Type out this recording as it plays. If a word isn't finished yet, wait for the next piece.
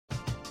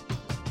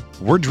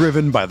We're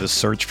driven by the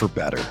search for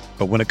better.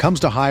 But when it comes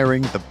to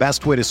hiring, the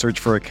best way to search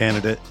for a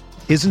candidate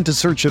isn't to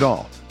search at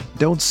all.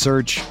 Don't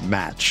search,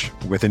 match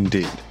with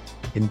Indeed.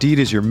 Indeed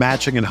is your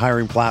matching and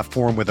hiring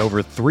platform with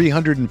over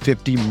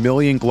 350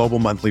 million global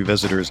monthly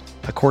visitors,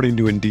 according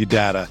to Indeed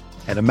data,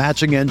 and a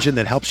matching engine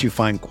that helps you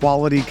find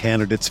quality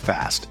candidates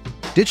fast.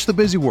 Ditch the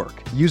busy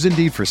work. Use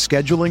Indeed for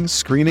scheduling,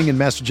 screening, and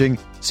messaging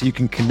so you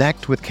can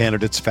connect with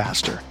candidates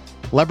faster.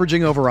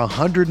 Leveraging over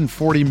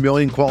 140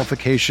 million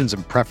qualifications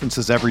and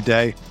preferences every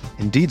day,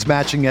 Indeed's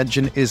matching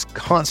engine is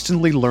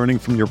constantly learning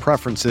from your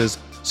preferences,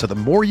 so the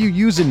more you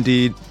use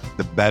Indeed,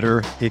 the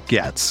better it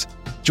gets.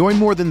 Join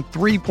more than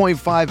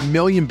 3.5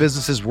 million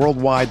businesses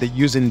worldwide that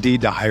use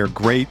Indeed to hire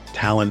great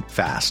talent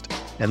fast.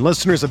 And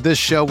listeners of this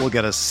show will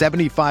get a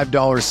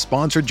 $75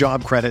 sponsored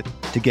job credit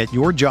to get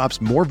your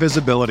jobs more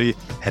visibility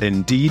at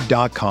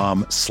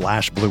Indeed.com/Blue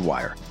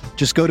Wire.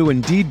 Just go to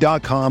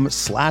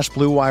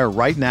Indeed.com/Blue Wire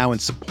right now and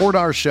support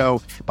our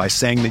show by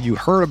saying that you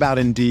heard about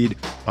Indeed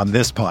on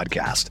this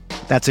podcast.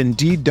 That's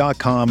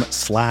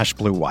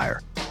Indeed.com/Blue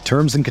Wire.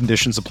 Terms and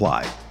conditions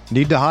apply.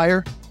 Need to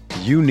hire?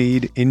 You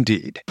need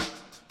Indeed.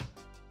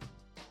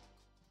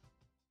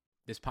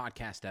 This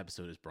podcast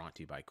episode is brought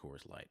to you by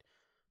Coors Light.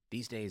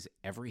 These days,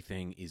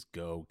 everything is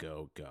go,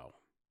 go, go.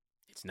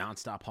 It's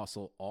nonstop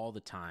hustle all the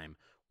time.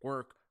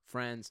 Work,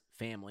 friends,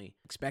 family.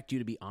 Expect you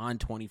to be on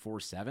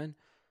 24/7?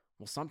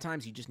 Well,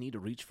 sometimes you just need to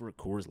reach for a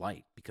Coors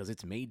Light because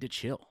it's made to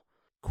chill.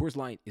 Coors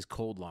Light is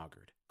cold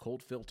lagered,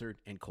 cold filtered,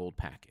 and cold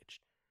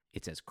packaged.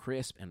 It's as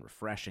crisp and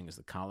refreshing as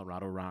the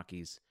Colorado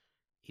Rockies.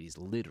 It is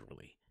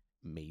literally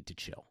made to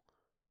chill.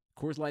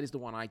 Coors Light is the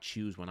one I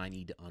choose when I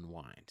need to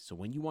unwind. So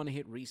when you want to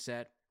hit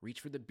reset,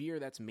 reach for the beer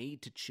that's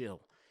made to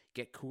chill.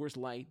 Get Coors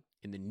Light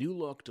in the new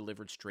look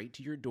delivered straight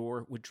to your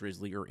door with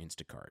Drizzly or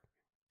Instacart.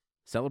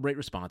 Celebrate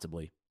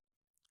responsibly.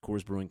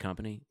 Coors Brewing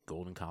Company,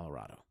 Golden,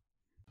 Colorado.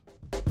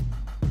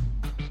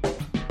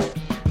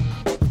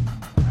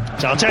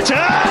 Arteta!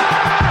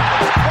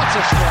 What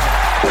a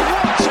strike!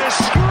 What a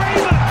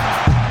screamer!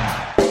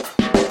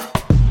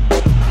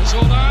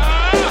 Zola!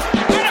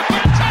 What a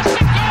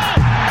fantastic goal!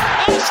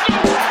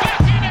 Arsenal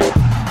back in it!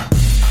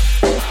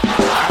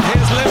 And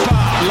here's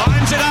Limpar,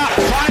 lines it up,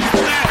 finds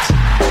the net.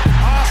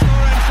 Arsenal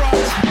in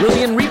front.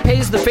 Willian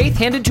repays the faith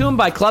handed to him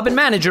by club and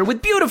manager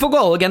with beautiful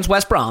goal against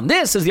West Brom.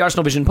 This is the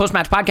Arsenal Vision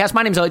post-match podcast.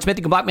 My name is Elliot Smith.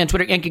 You can block me on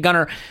Twitter, Yankee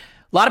Gunner. A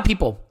lot of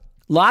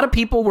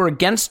people were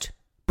against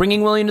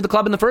bringing Willian to the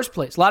club in the first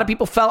place. A lot of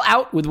people fell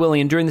out with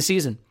Willian during the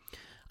season.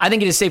 I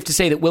think it is safe to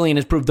say that Willian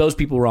has proved those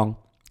people wrong,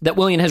 that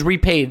Willian has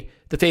repaid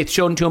the faith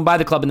shown to him by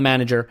the club and the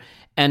manager,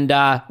 and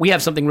we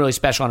have something really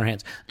special on our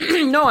hands.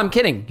 No, I'm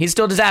kidding. He's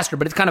still a disaster,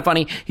 but it's kind of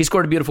funny. He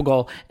scored a beautiful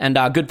goal, and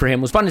good for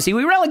him. It was fun to see.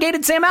 We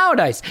relegated Sam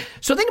Allardyce.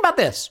 So think about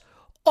this.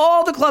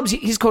 All the clubs,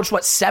 he's coached,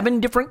 7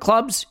 different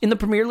clubs in the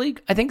Premier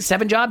League? I think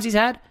 7 jobs he's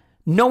had.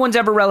 No one's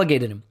ever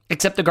relegated him,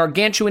 except the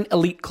gargantuan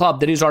elite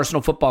club that is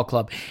Arsenal Football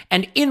Club.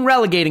 And in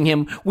relegating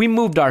him, we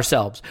moved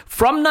ourselves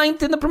from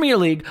 9th in the Premier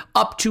League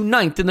up to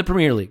 9th in the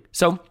Premier League.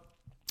 So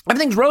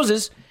everything's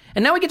roses.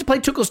 And now we get to play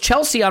Tuchel's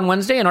Chelsea on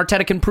Wednesday, and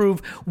Arteta can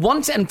prove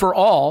once and for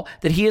all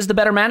that he is the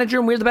better manager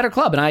and we're the better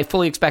club. And I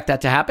fully expect that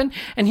to happen.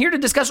 And here to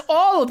discuss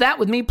all of that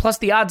with me, plus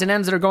the odds and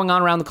ends that are going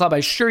on around the club, I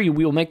assure you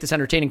we will make this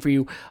entertaining for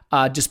you,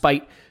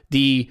 despite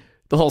the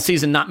whole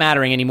season not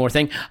mattering anymore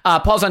thing.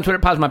 Paul's on Twitter,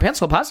 Pause My Pants.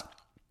 Hello, Pause.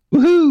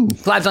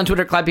 Woohoo! Clive's on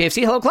Twitter,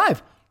 ClivePFC. Hello,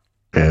 Clive.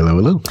 Hello,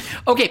 hello.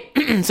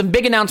 Okay, some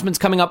big announcements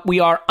coming up. We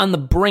are on the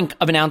brink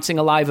of announcing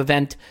a live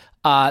event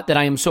that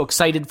I am so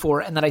excited for,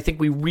 and that I think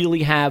we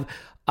really have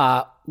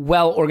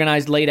well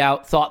organized, laid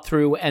out, thought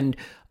through, and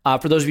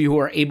for those of you who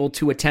are able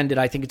to attend it,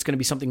 I think it's going to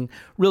be something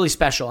really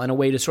special and a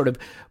way to sort of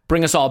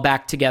bring us all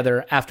back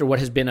together after what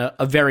has been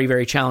a very,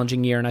 very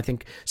challenging year, and I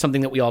think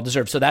something that we all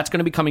deserve. So that's going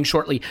to be coming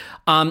shortly.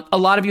 A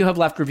lot of you have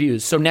left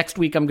reviews, so next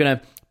week I'm going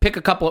to pick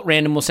a couple at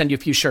random. We'll send you a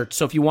few shirts.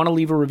 So if you want to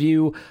leave a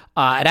review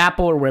at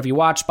Apple or wherever you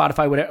watch,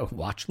 Spotify, whatever,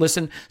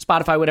 listen,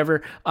 Spotify,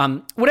 whatever,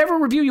 whatever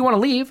review you want to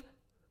leave,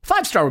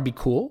 5-star would be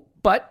cool,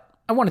 but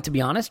I want it to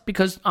be honest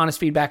because honest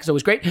feedback is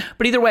always great.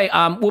 But either way,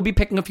 we'll be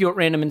picking a few at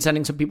random and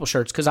sending some people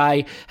shirts because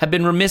I have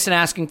been remiss in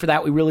asking for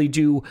that. We really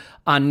do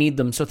need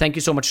them. So thank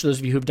you so much to those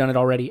of you who have done it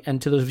already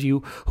and to those of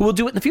you who will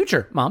do it in the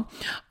future, Mom.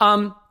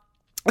 And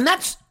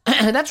that's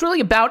really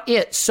about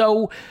it.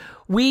 So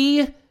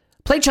we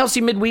played Chelsea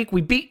midweek.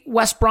 We beat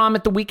West Brom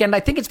at the weekend. I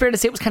think it's fair to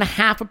say it was kind of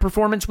half a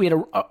performance. We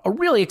had a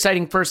really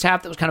exciting first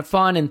half that was kind of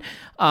fun, and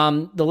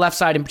the left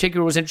side in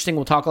particular was interesting.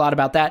 We'll talk a lot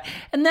about that.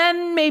 And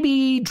then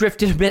maybe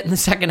drifted a bit in the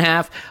second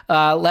half,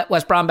 let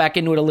West Brom back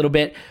into it a little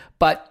bit.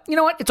 But you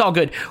know what? It's all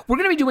good. We're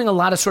going to be doing a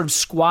lot of sort of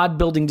squad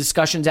building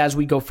discussions as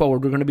we go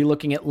forward. We're going to be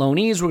looking at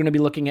loanees. We're going to be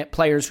looking at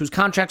players whose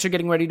contracts are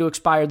getting ready to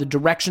expire, the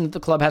direction that the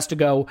club has to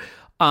go,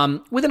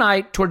 with an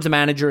eye towards the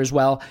manager as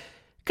well.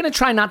 Going to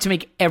try not to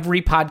make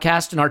every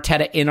podcast an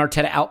Arteta in,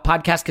 Arteta out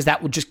podcast because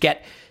that would just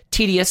get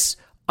tedious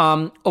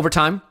over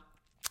time.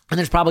 And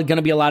there's probably going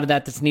to be a lot of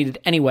that's needed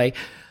anyway.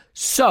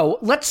 So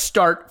let's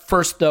start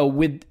first, though,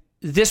 with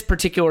this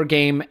particular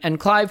game. And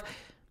Clive,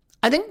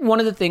 I think one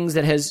of the things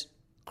that has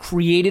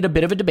created a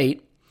bit of a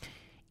debate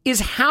is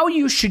how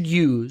you should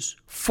use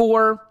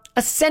for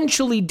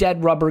essentially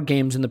dead rubber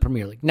games in the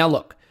Premier League. Now,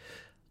 look,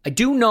 I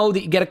do know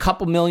that you get a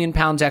couple £1 million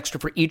extra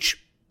for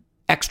each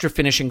extra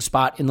finishing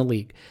spot in the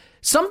league.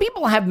 Some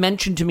people have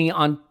mentioned to me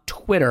on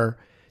Twitter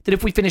that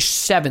if we finish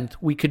 7th,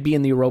 we could be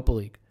in the Europa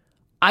League.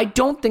 I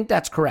don't think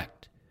that's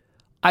correct.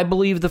 I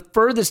believe the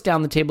furthest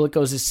down the table it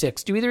goes is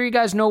 6th. Do either of you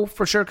guys know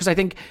for sure? Because I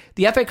think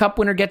the FA Cup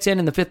winner gets in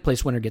and the 5th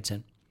place winner gets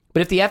in.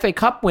 But if the FA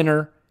Cup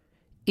winner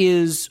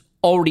is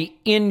already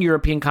in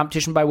European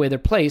competition by way of their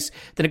place,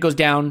 then it goes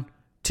down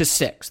to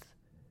 6th.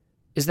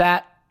 Is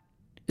that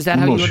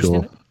how you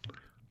understand it?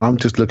 I'm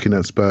just looking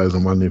at Spurs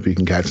and wondering if we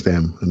can catch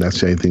them, and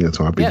that's the only thing that's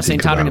what I've been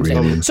thinking about.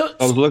 Really. So,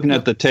 I was looking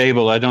at the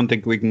table. I don't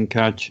think we can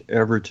catch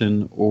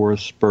Everton or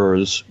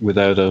Spurs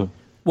without a.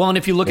 Well, and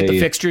if you look at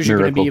the fixtures, you're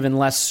going to be even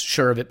less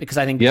sure of it because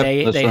I think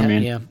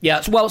they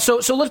yeah. Well, so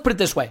let's put it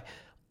this way.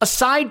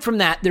 Aside from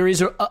that, there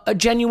is a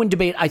genuine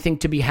debate I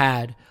think to be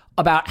had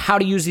about how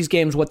to use these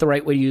games, what the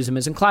right way to use them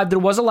is. And Clive, there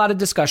was a lot of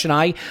discussion.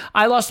 I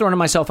lost the run of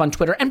myself on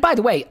Twitter, and by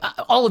the way,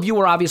 all of you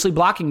are obviously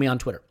blocking me on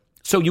Twitter.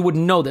 So you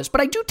wouldn't know this, but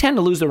I do tend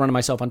to lose the run of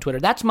myself on Twitter.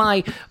 That's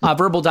my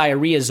verbal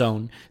diarrhea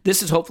zone.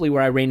 This is hopefully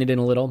where I rein it in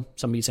a little.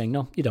 Somebody saying,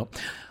 no, you don't.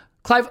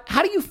 Clive,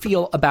 how do you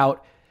feel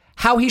about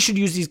how he should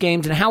use these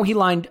games and how he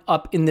lined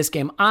up in this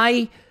game?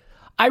 I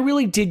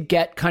really did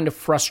get kind of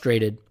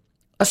frustrated,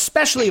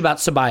 especially about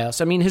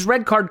Ceballos. I mean, his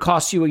red card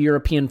costs you a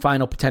European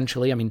final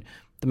potentially. I mean,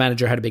 the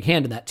manager had a big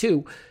hand in that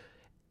too.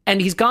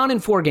 And he's gone in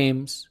 4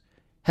 games,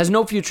 has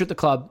no future at the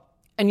club.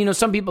 And,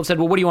 some people have said,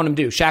 well, what do you want him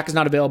to do? Shaq is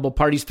not available.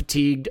 Party's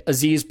fatigued.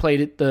 Aziz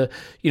played it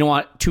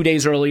 2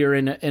 days earlier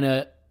in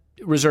a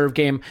reserve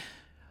game.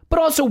 But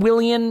also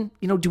Willian,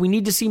 do we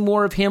need to see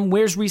more of him?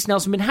 Where's Reiss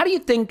Nelson been? How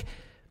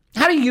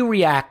do you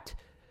react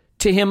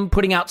to him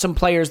putting out some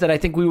players that I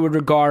think we would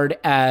regard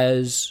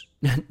as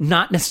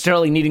not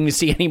necessarily needing to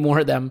see any more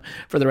of them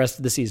for the rest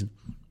of the season?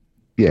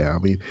 Yeah, I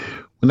mean,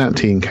 when that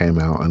team came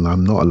out, and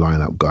I'm not a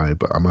lineup guy,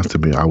 but I must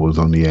admit I was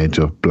on the edge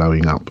of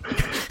blowing up,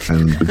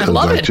 and because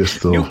I just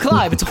thought, new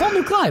Clive, it's a whole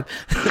new Clive.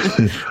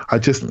 I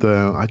just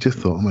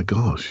thought, oh my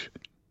gosh,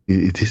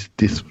 is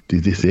this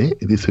it?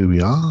 Is this who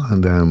we are?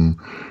 And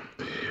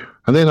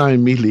then I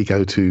immediately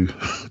go to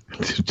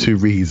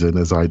reason,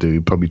 as I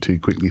do, probably too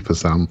quickly for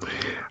some,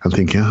 and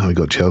thinking, we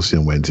got Chelsea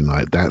on Wednesday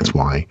night. That's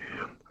why.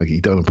 Like,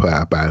 you don't put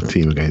out a bad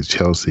team against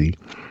Chelsea.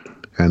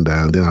 And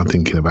then I'm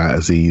thinking about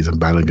Aziz and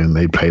Balogun.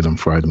 They played on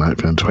Friday night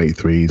for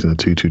 23s and a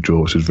 2-2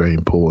 draw, which was very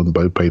important.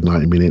 Both played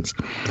 90 minutes.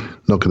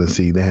 Not going to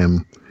see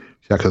them.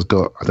 Xhaka's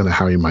got, I don't know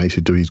how he managed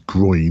to do his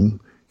groin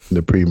in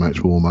the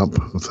pre-match warm-up.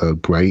 So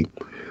great.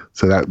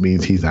 So that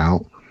means he's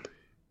out.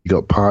 You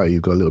got Partey,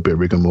 you've got a little bit of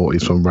rigor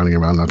mortis from running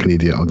around like an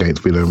idiot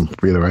against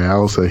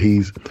Villarreal. So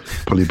he's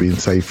probably been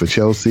safe for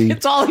Chelsea.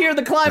 It's all here.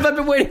 The Clive I've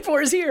been waiting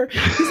for is here.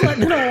 He's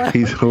letting it all out.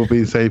 He's all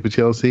been safe for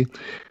Chelsea.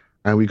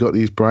 And we got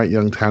these bright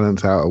young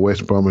talents out of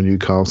West Brom and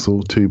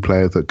Newcastle, 2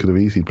 players that could have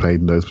easily played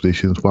in those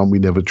positions. One we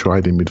never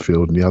tried in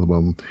midfield, and the other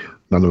one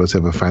none of us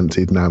ever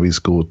fancied. Now he's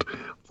scored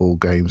 4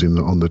 games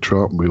on the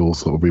trot. We're all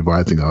sort of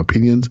revising our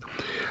opinions.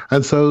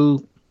 And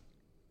so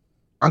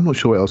I'm not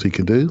sure what else he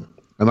can do.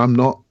 And I'm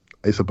not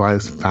a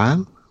Ceballos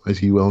fan,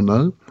 as you well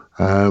know.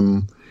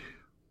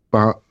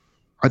 But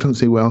I don't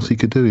see what else he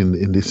could do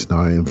in this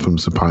scenario from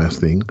Ceballos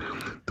thing.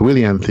 The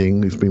Willian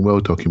thing has been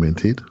well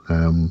documented.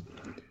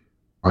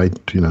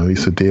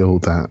 It's a deal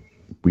that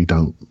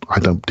I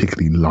don't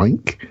particularly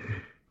like.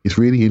 It's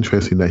really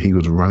interesting that he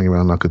was running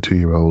around like a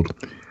 2-year-old,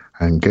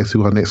 and guess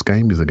who our next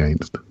game is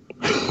against?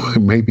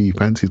 Maybe he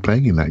fancies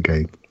playing in that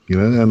game,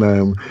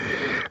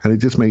 and it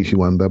just makes you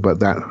wonder. But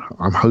that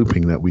I'm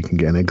hoping that we can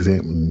get an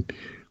exit, and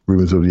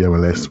rumours of the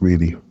MLS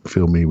really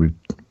fill me with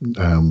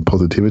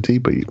positivity.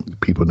 But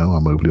people know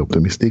I'm overly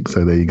optimistic,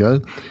 so there you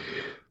go.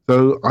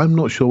 So I'm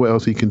not sure what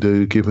else he can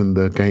do given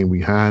the game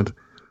we had,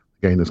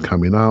 the game that's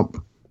coming up.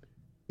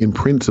 In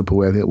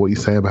principle, Elliot, what you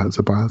say about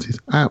Ceballos is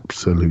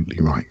absolutely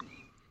right.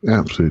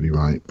 Absolutely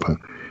right. But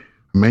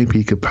maybe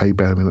he could play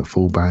Bellerin at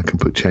fullback and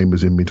put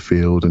Chambers in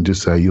midfield and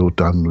just say, you're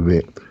done with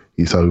it.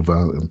 It's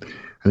over.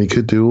 And he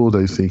could do all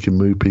those things. He can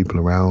move people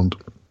around.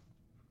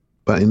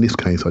 But in this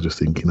case, I just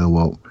think, you know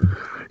what?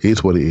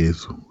 Here's what it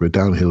is. We're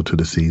downhill to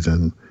the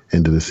season,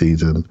 end of the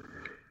season,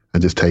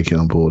 and just take it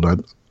on board.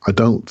 I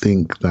don't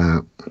think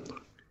that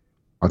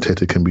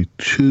Arteta can be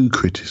too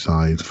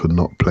criticised for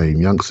not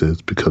playing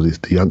youngsters, because it's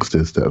the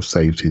youngsters that have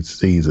saved his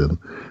season,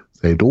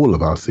 saved all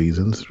of our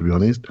seasons, to be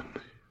honest.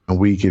 And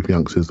we give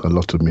youngsters a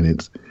lot of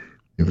minutes.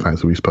 In fact,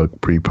 as we spoke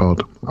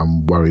pre-pod,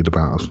 I'm worried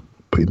about us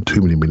putting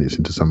too many minutes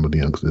into some of the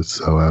youngsters.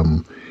 So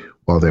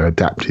while they're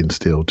adapting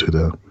still to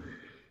the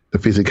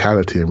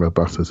physicality and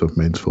robustness of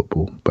men's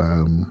football.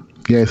 But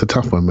it's a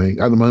tough one, mate.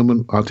 At the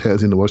moment,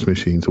 Arteta's in the washing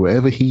machine. So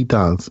whatever he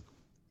does,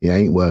 it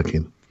ain't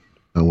working.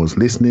 No one's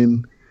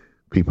listening.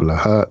 People are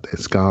hurt, they're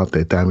scarred,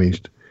 they're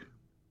damaged.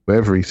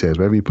 Whatever he says,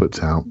 whatever he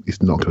puts out,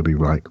 it's not going to be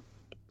right.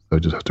 So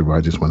just have to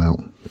ride this one out.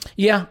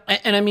 Yeah,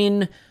 and I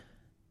mean,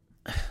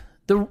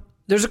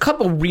 there's a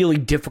couple really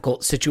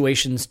difficult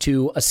situations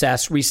to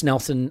assess, Reiss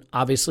Nelson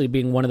obviously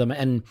being one of them.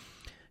 And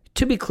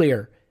to be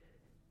clear,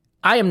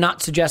 I am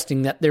not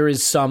suggesting that there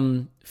is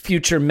some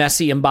future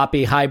Messi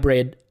Mbappe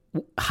hybrid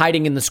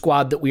hiding in the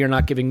squad that we are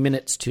not giving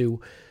minutes to.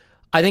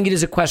 I think it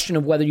is a question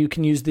of whether you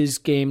can use this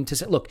game to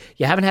say, look,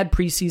 you haven't had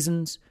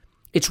preseasons.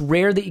 It's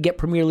rare that you get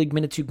Premier League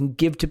minutes you can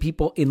give to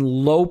people in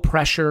low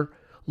pressure,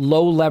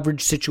 low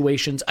leverage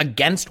situations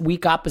against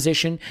weak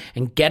opposition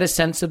and get a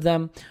sense of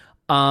them.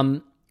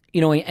 And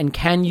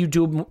can you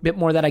do a bit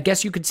more of that? I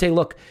guess you could say,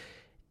 look,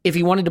 if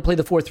he wanted to play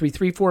the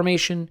 4-3-3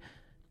 formation,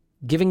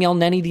 giving El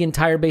Neni the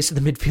entire base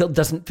of the midfield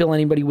doesn't fill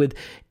anybody with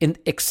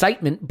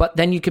excitement, but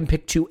then you can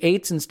pick 2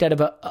 8s instead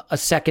of a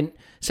second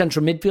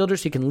central midfielder,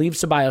 so you can leave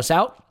Ceballos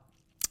out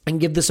and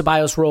give the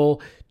Ceballos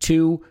role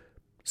to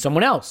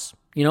someone else,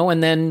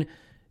 and then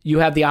you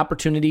have the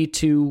opportunity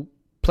to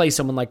play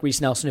someone like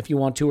Reece Nelson if you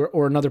want to,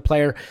 or another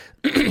player.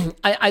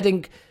 I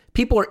think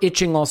people are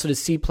itching also to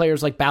see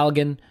players like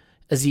Balogun,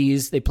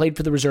 Aziz. They played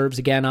for the reserves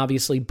again,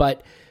 obviously,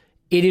 but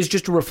it is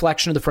just a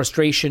reflection of the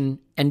frustration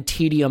and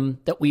tedium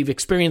that we've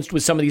experienced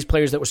with some of these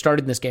players that were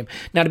started in this game.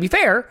 Now, to be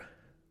fair,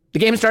 the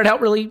game started out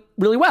really,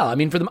 really well.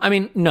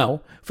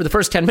 For the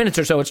first 10 minutes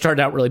or so, it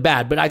started out really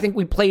bad, but I think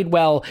we played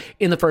well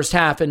in the first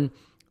half. And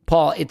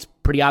Paul, it's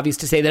pretty obvious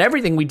to say that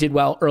everything we did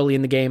well early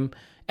in the game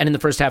and in the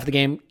first half of the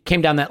game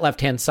came down that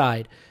left-hand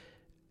side.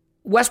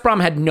 West Brom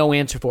had no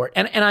answer for it.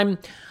 And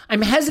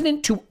I'm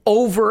hesitant to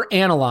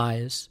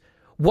overanalyze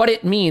what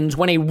it means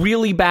when a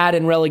really bad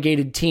and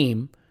relegated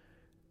team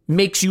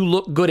makes you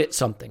look good at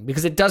something,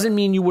 because it doesn't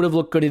mean you would have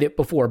looked good at it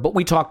before. But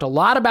we talked a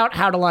lot about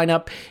how to line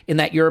up in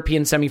that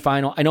European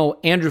semifinal. I know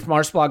Andrew from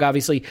Arsblog,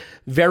 obviously,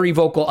 very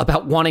vocal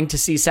about wanting to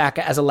see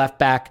Saka as a left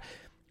back.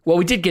 Well,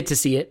 we did get to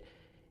see it.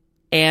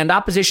 And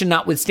opposition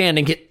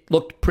notwithstanding, it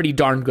looked pretty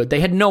darn good.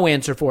 They had no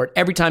answer for it.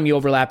 Every time he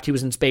overlapped, he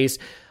was in space.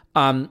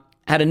 Had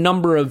a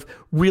number of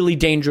really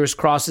dangerous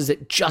crosses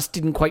that just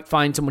didn't quite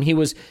find someone. He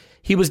was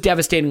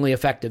devastatingly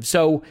effective.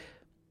 So,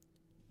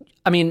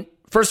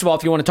 first of all,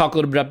 if you want to talk a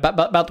little bit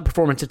about the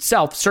performance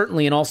itself,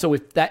 certainly, and also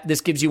if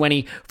this gives you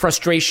any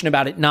frustration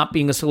about it not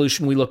being a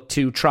solution we looked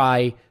to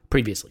try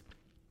previously.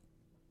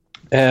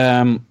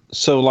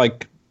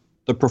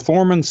 The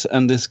performance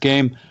and this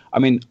game,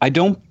 I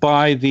don't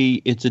buy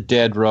it's a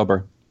dead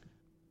rubber.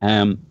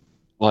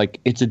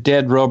 It's a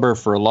dead rubber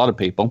for a lot of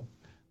people,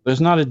 but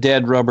it's not a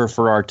dead rubber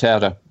for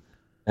Arteta.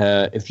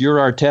 If you're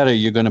Arteta,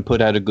 you're going to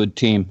put out a good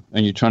team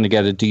and you're trying to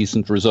get a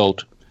decent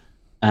result.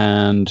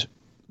 And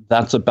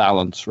that's a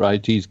balance,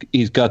 right? He's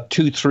got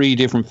 2-3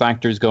 different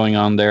factors going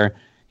on there.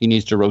 He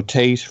needs to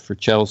rotate for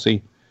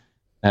Chelsea.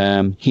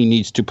 He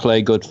needs to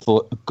play good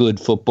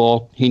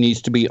football. He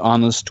needs to be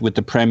honest with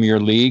the Premier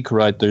League,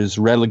 right? There's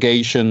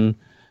relegation,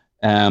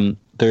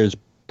 there's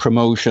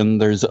promotion,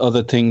 there's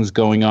other things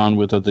going on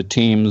with other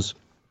teams.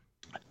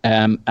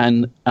 And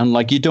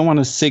you don't want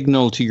to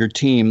signal to your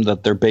team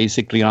that they're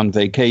basically on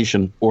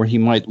vacation, or he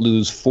might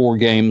lose 4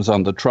 games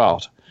on the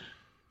trot.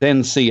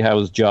 Then see how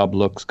his job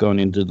looks going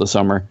into the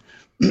summer.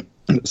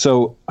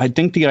 So I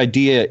think the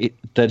idea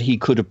that he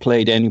could have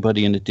played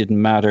anybody and it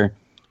didn't matter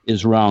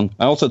is wrong.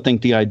 I also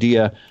think the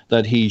idea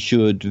that he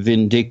should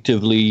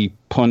vindictively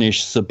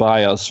punish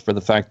Ceballos for the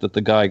fact that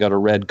the guy got a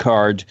red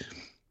card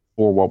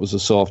or what was a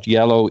soft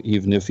yellow,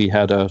 even if he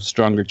had a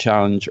stronger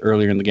challenge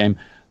earlier in the game,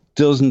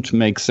 doesn't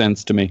make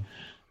sense to me.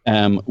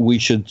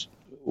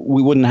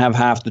 We wouldn't have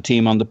half the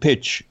team on the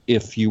pitch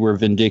if you were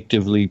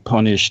vindictively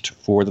punished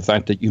for the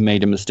fact that you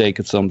made a mistake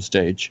at some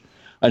stage.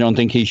 I don't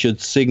think he should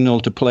signal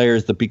to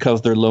players that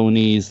because they're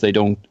loanees, they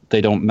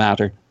don't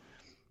matter.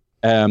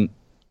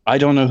 I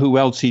don't know who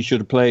else he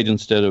should have played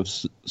instead of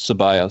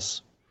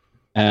Ceballos.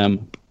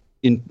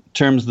 In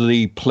terms of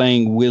the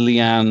playing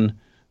Willian,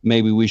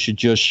 maybe we should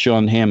just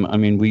shun him.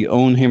 We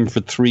own him for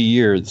 3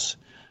 years.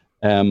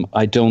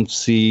 I don't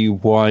see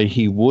why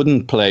he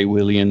wouldn't play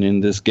Willian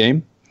in this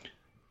game.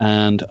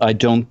 And I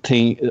don't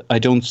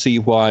see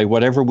why,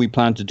 whatever we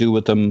plan to do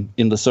with him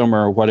in the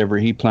summer, or whatever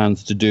he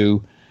plans to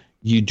do,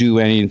 you do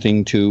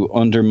anything to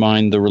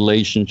undermine the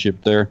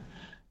relationship there.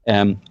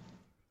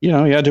 He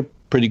had a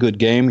pretty good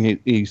game.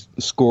 He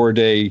scored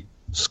a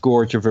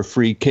scorch of a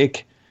free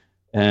kick.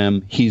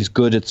 He's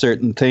good at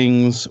certain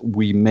things.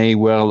 We may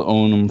well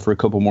own him for a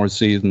couple more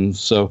seasons.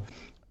 So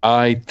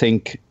I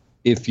think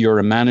if you're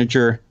a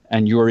manager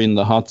and you're in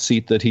the hot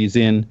seat that he's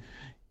in,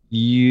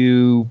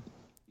 you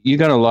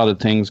got a lot of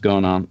things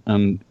going on.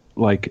 And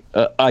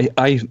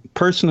I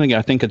personally,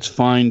 I think it's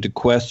fine to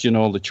question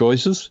all the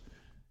choices.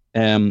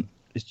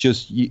 It's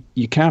just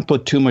you can't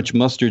put too much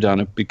mustard on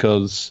it,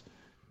 because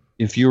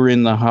if you were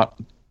in the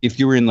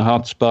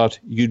hot spot,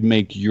 you'd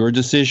make your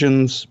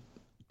decisions.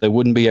 They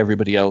wouldn't be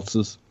everybody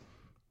else's.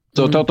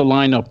 So I thought the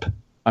lineup,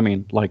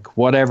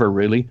 whatever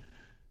really.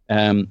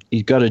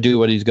 He's got to do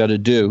what he's got to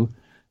do,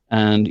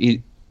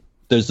 and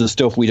there's the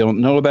stuff we don't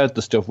know about,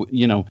 the stuff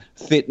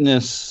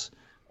fitness,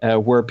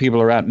 where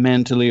people are at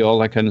mentally, all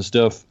that kind of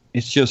stuff.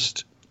 It's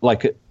just I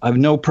have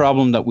no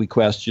problem that we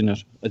question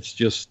it. It's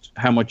just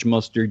how much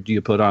mustard do you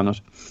put on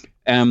it?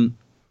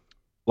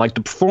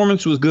 The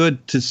performance was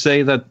good. To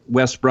say that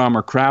West Brom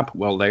are crap,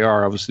 well, they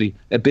are obviously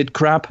a bit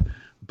crap,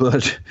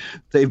 but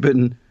they've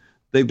been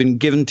they've been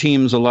giving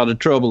teams a lot of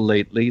trouble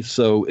lately.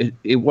 So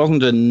it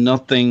wasn't a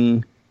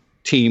nothing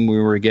team we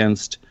were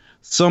against.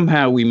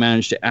 Somehow we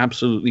managed to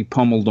absolutely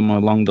pummel them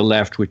along the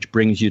left, which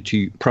brings you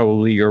to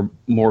probably your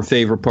more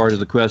favorite part of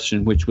the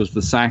question, which was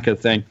the Saka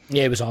thing.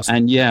 Yeah, it was awesome.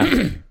 And yeah,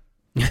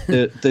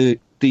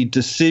 the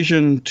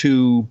decision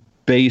to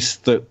base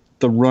the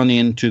run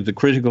into the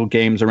critical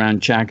games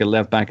around Xhaka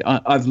left back,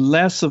 I've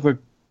less of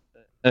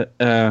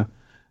a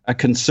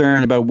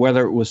concern about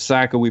whether it was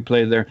Saka we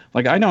played there.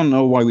 Like, I don't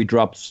know why we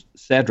dropped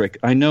Cedric.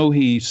 I know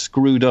he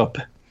screwed up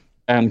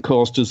and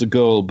cost us a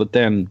goal, but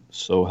then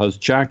so has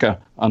Xhaka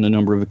on a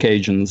number of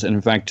occasions. And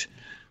in fact,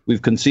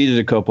 we've conceded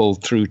a couple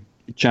through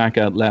Xhaka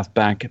at left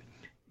back,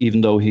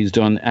 even though he's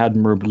done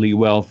admirably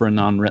well for a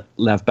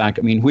non-left back.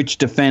 I mean, which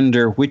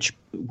defender, which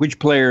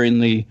player in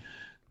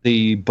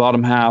the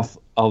bottom half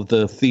of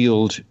the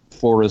field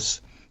for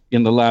us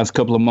in the last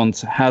couple of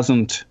months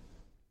hasn't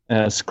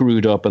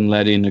screwed up and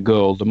let in a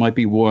goal? There might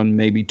be one,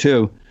 maybe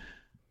two.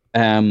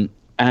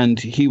 And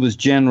he was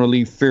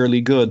generally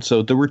fairly good.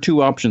 So there were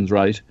two options,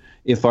 right?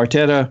 If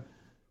Arteta,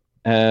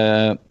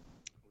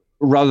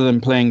 rather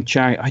than playing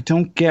Xhaka, I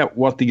don't get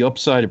what the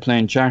upside of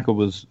playing Xhaka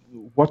was.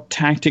 What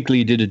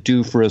tactically did it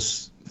do for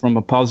us from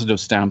a positive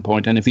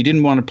standpoint? And if he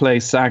didn't want to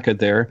play Saka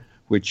there,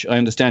 which I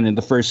understand in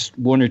the first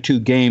one or two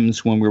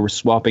games when we were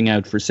swapping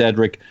out for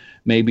Cedric,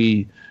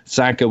 maybe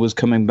Saka was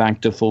coming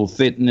back to full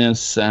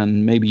fitness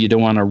and maybe you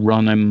don't want to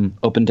run him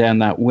up and down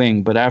that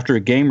wing. But after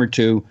a game or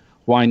two,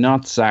 why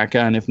not Saka?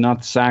 And if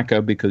not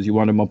Saka because you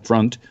want him up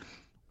front,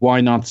 why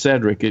not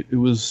Cedric? It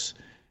was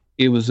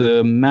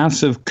a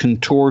massive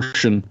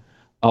contortion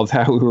of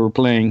how we were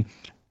playing.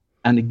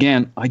 And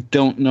again, I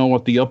don't know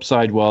what the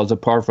upside was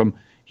apart from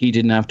he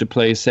didn't have to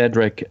play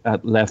Cedric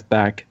at left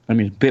back. I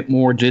mean, a bit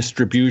more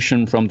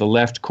distribution from the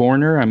left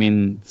corner. I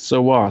mean,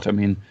 so what? I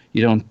mean,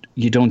 you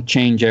don't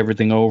change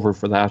everything over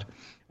for that.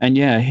 And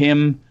yeah,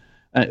 him,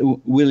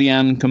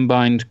 Willian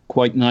combined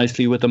quite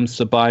nicely with him.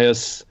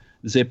 Ceballos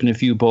zipping a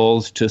few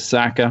balls to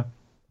Saka.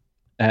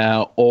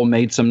 All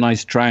made some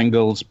nice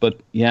triangles, but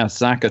yeah,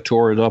 Saka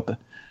tore it up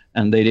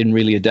and they didn't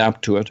really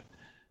adapt to it.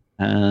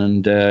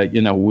 And,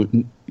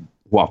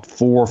 4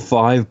 or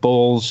 5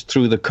 balls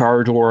through the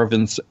corridor of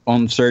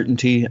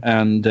uncertainty,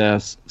 and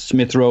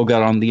Smith Rowe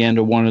got on the end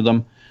of one of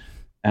them.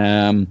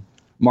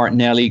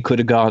 Martinelli could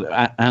have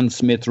got, and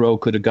Smith Rowe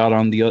could have got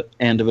on the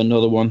end of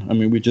another one. I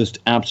mean, we just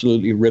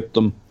absolutely ripped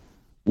them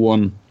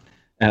one,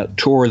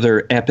 tore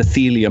their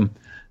epithelium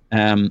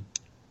on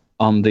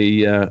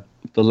the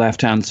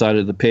left-hand side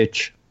of the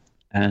pitch,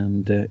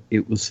 and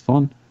it was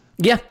fun.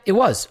 Yeah, it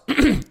was.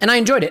 And I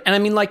enjoyed it. And I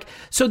mean, like,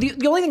 so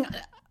the only thing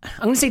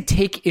I'm going to say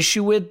take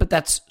issue with, but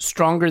that's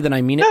stronger than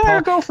I mean it,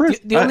 Paul. Go for it.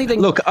 The only thing...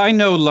 Look, I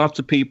know lots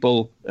of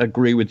people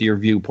agree with your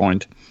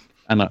viewpoint,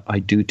 and I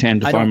do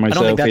tend to find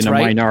myself in a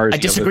minority. I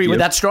disagree with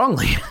that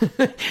strongly.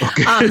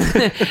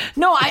 Okay.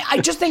 No, I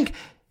just think...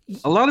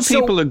 A lot of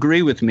people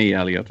agree with me,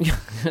 Elliot.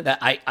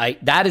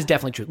 That is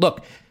definitely true.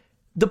 Look,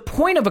 the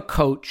point of a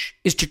coach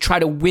is to try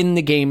to win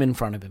the game in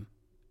front of him.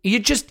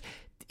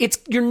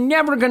 You're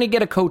never going to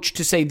get a coach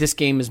to say this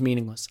game is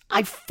meaningless.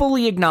 I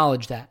fully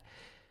acknowledge that.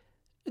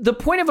 The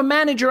point of a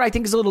manager, I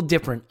think, is a little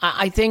different.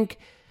 I think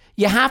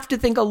you have to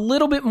think a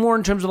little bit more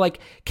in terms of like,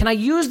 can I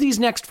use these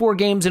next 4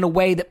 games in a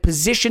way that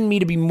position me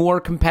to be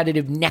more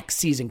competitive next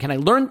season? Can I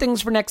learn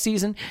things for next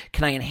season?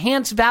 Can I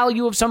enhance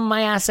value of some of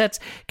my assets?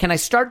 Can I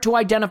start to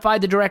identify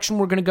the direction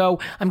we're going to go?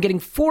 I'm getting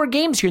 4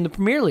 games here in the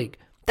Premier League.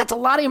 That's a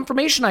lot of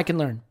information I can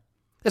learn.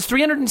 That's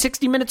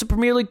 360 minutes of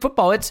Premier League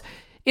football.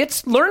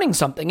 It's learning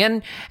something.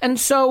 And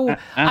so...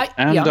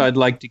 I'd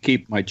like to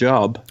keep my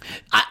job.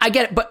 I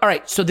get it. But all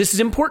right, so this is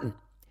important.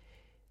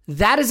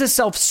 That is a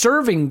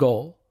self-serving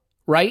goal,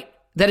 right?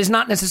 That is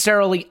not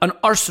necessarily an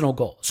Arsenal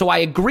goal. So I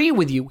agree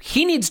with you.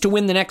 He needs to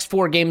win the next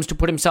 4 games to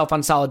put himself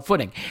on solid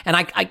footing. And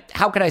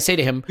how could I say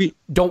to him,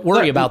 don't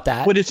worry about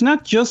that? But it's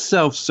not just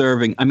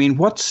self-serving. I mean,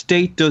 what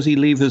state does he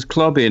leave his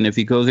club in if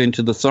he goes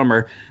into the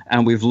summer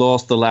and we've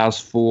lost the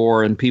last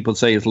 4 and people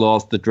say he's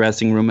lost the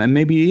dressing room and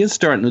maybe he is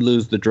starting to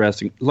lose the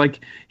dressing.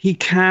 Like, he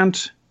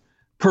can't...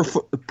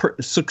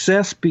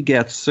 success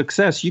begets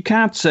success. You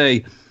can't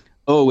say,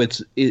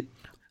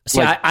 See,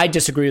 like, I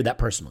disagree with that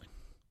personally.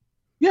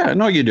 Yeah,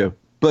 no, you do.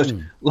 But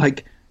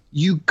like,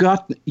 you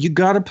got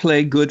to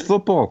play good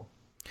football.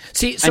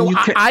 See, so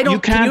I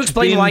don't. Can you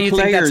explain why you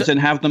think that's and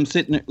have them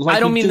sitting? Like, I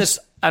don't mean this.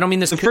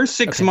 The first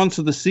 6 months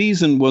of the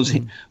season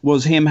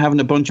was him having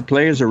a bunch of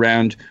players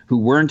around who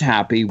weren't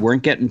happy,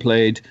 weren't getting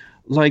played.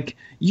 Like,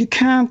 you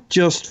can't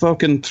just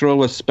fucking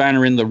throw a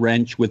spanner in the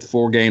wrench with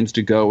 4 games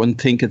to go and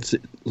think it's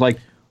like.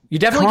 You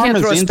definitely can't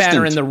throw a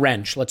spanner in the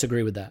wrench. Let's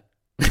agree with that.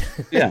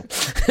 Yeah.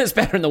 A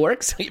spanner in the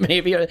works?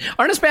 Maybe.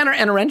 Aren't a spanner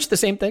and a wrench the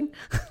same thing?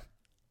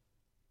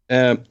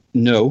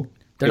 No.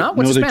 They're not?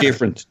 What's a spanner? They're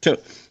different.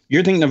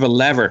 You're thinking of a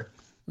lever.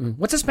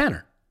 What's a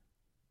spanner?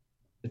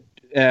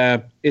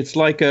 It's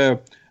like a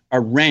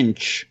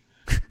wrench,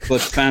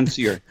 but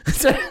fancier.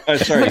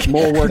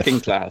 More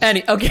working class.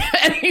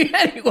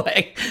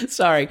 Anyway,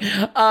 sorry.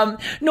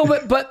 No,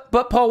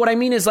 but Paul, what I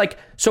mean is like,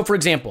 so for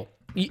example,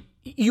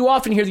 you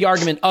often hear the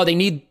argument, they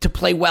need to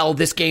play well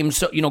this game,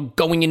 so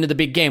going into the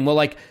big game. Well,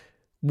 like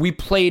we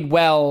played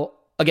well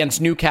against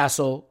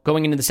Newcastle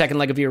going into the second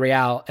leg of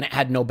Villarreal, and it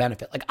had no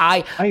benefit. Like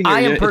I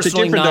am personally it's a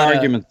different not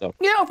argument, though.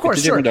 Yeah, of course,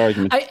 it's a different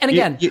argument. And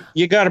again,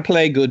 you got to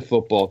play good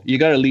football. You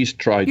got to at least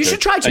try. You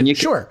should try to, and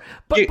sure.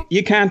 But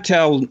you can't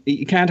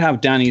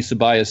have Danny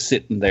Ceballos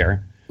sitting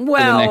there for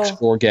the next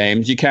 4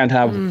 games. You can't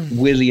have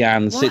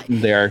Willian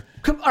sitting there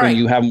when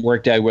you haven't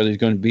worked out whether he's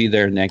going to be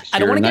there next year. I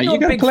don't want to get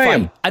into a big fight.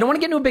 Him. I don't want to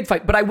get into a big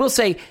fight, but I will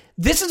say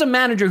this is a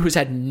manager who's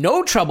had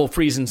no trouble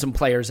freezing some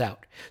players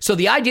out. So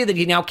the idea that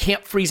he now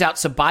can't freeze out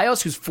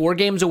Ceballos, who's 4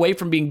 games away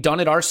from being done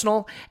at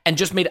Arsenal, and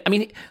just made... I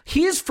mean,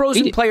 he has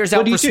frozen players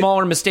out for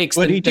smaller mistakes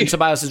than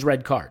Ceballos'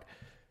 red card.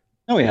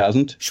 No, he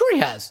hasn't. Sure he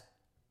has.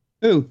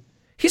 Who?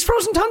 He's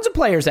frozen tons of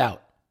players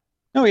out.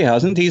 No, he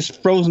hasn't. He's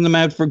frozen them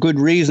out for good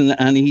reason,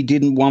 and he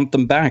didn't want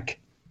them back.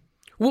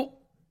 Well,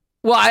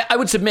 I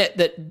would submit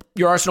that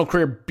your Arsenal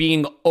career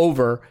being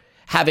over,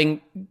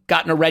 having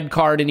gotten a red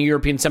card in a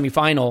European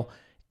semifinal,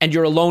 and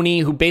you're a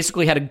loanee who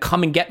basically had a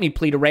come-and-get-me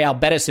plea to Real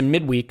Betis in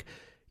midweek,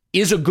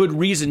 is a good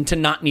reason to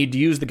not need to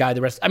use the guy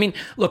the rest. I mean,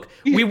 look,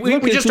 we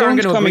just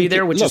aren't going to agree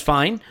there, which is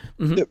fine.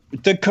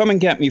 Mm-hmm. The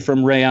come-and-get-me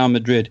from Real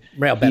Madrid,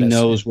 Real Betis. He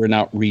knows we're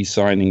not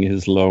re-signing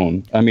his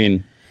loan. I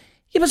mean...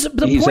 Yeah, but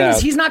the point is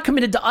he's not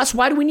committed to us.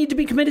 Why do we need to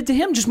be committed to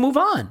him? Just move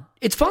on.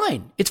 It's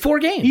fine. It's 4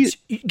 games.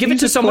 Give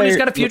it to someone who's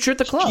got a future at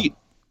the club.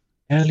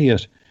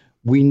 Elliot,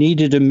 we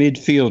needed a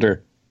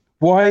midfielder.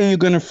 Why are you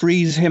going to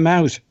freeze him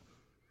out?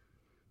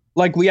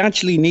 Like, we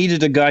actually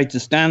needed a guy to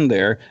stand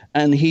there,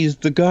 and he's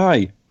the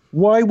guy.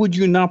 Why would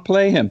you not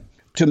play him?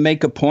 To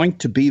make a point,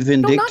 to be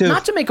vindictive? No,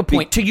 not to make a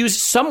point. To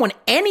use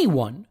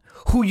anyone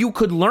who you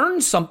could learn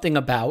something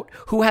about,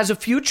 who has a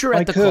future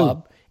at the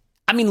club.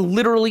 I mean,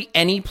 literally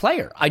any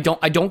player. I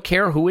don't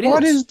care who it is.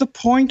 What is the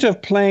point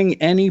of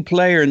playing any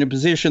player in a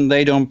position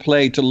they don't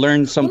play to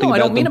learn something about them?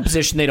 No, I don't mean a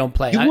position they don't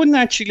play. You wouldn't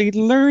actually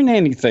learn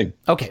anything.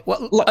 Okay,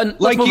 well,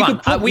 let's move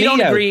on. We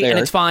don't agree, and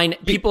it's fine.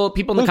 People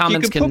in the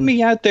comments can put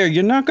me out there.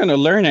 You're not going to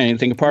learn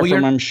anything apart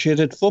from I'm shit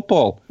at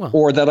football,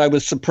 or that I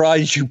was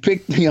surprised you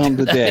picked me on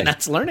the day. And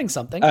that's learning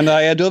something. And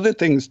I had other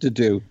things to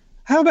do.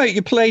 How about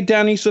you play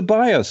Danny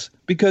Ceballos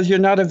because you're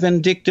not a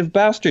vindictive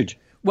bastard?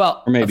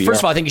 Well, first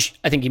of all, I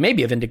think he may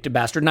be a vindictive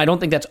bastard, and I don't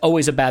think that's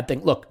always a bad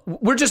thing. Look,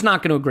 we're just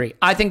not going to agree.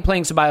 I think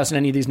playing Ceballos in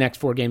any of these next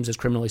 4 games is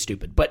criminally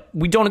stupid, but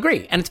we don't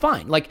agree, and it's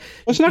fine. Like,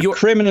 it's not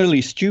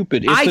criminally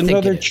stupid. It's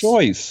another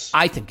choice.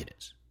 I think it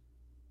is.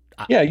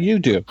 Yeah, you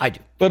do. I do.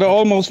 But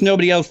almost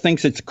nobody else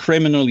thinks it's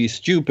criminally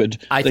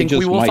stupid. I think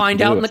we will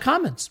find out in the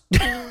comments.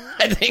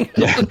 I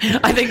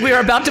think we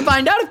are about to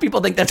find out if people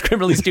think that's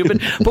criminally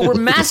stupid, but we're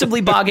massively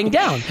bogging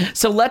down.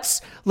 So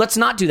let's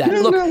not do that.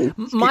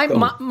 Look,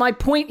 my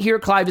point here,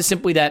 Clive, is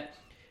simply that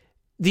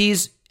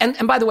these, and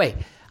by the way,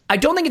 I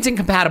don't think it's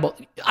incompatible.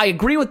 I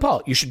agree with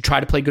Paul. You should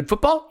try to play good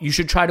football. You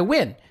should try to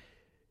win.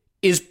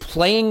 Is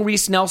playing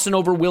Reece Nelson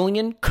over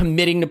Willian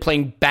committing to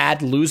playing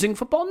bad losing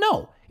football?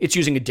 No. It's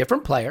using a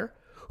different player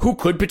who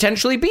could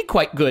potentially be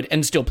quite good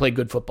and still play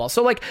good football.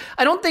 So, like,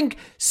 I don't think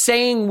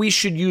saying we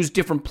should use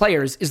different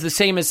players is the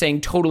same as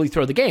saying totally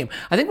throw the game.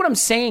 I think what I'm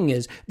saying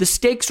is the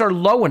stakes are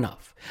low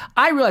enough.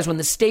 I realize when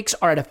the stakes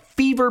are at a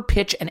fever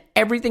pitch and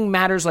everything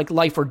matters like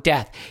life or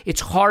death,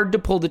 it's hard to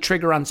pull the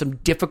trigger on some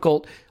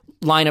difficult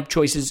lineup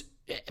choices,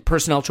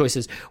 personnel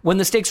choices. When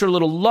the stakes are a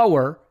little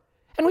lower,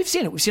 and we've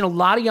seen it. We've seen a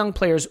lot of young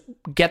players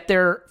get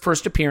their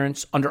first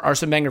appearance under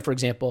Arsene Wenger, for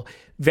example,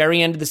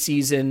 very end of the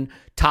season,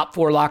 top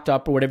 4 locked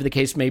up or whatever the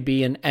case may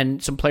be,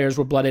 and some players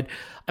were blooded.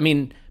 I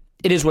mean,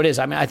 it is what it is.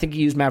 I mean, I think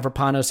he used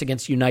Mavropanos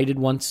against United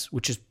once,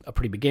 which is a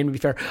pretty big game to be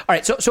fair. All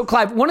right, so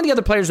Clive, one of the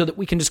other players that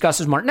we can discuss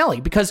is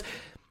Martinelli, because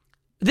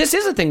this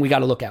is a thing we got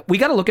to look at. We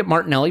got to look at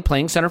Martinelli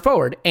playing center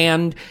forward,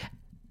 and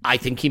I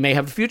think he may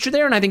have a future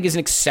there, and I think he's an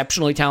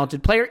exceptionally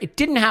talented player. It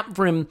didn't happen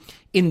for him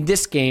in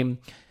this game.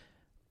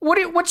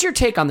 What's your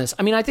take on this?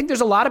 I mean, I think there's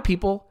a lot of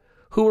people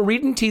who are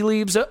reading tea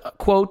leaves,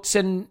 quotes,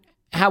 and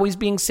how he's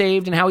being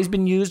saved and how he's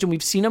been used, and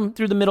we've seen him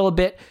through the middle a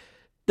bit,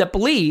 that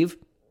believe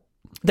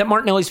that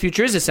Martinelli's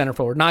future is a center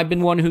forward. And I've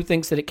been one who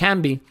thinks that it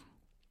can be.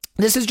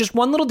 This is just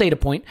one little data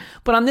point,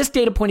 but on this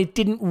data point, it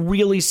didn't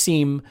really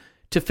seem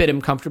to fit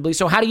him comfortably.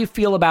 So how do you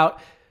feel about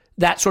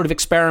that sort of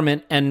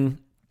experiment and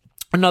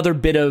another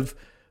bit of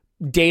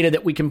data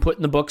that we can put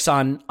in the books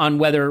on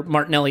whether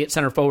Martinelli at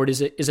center forward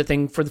is a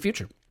thing for the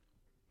future?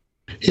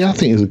 Yeah, I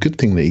think it's a good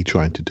thing that he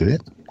tried to do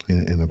it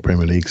in a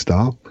Premier League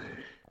style.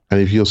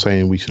 And if you're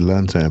saying we should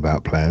learn something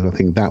about players, I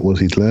think that was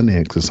his learning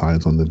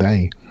exercise on the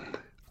day.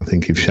 I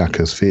think if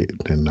Xhaka's fit,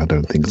 then I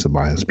don't think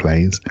Ceballos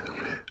plays.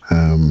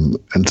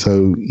 And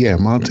so, yeah,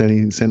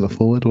 Martinelli, centre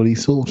forward, what he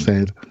sort of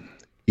said,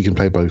 he can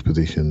play both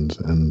positions.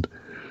 And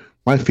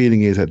my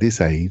feeling is at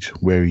this age,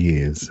 where he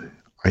is,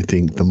 I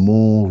think the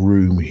more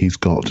room he's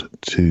got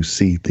to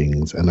see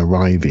things and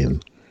arrive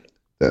in,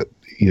 that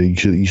you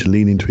should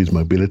lean into his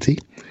mobility.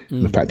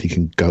 The fact he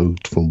can go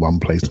from one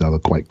place to another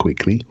quite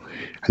quickly,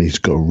 and he's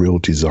got a real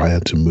desire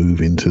to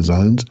move into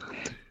zones.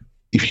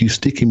 If you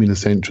stick him in a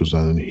central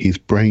zone, his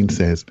brain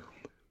says,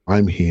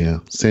 I'm here,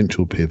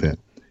 central pivot.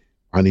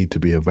 I need to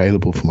be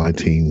available for my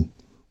team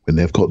when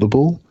they've got the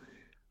ball,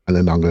 and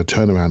then I'm going to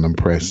turn around and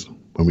press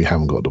when we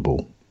haven't got the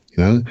ball.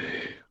 You know,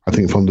 I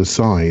think from the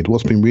side,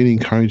 what's been really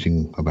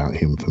encouraging about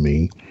him for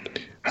me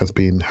has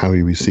been how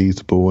he receives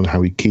the ball and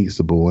how he keeps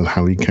the ball and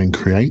how he can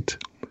create.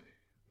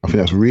 I think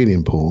that's really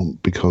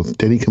important because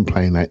then he can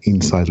play in that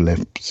inside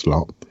left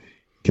slot.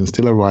 He can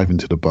still arrive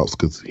into the box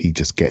because he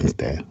just gets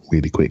there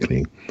really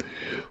quickly.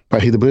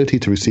 But his ability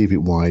to receive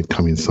it wide,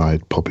 come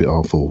inside, pop it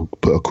off, or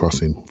put a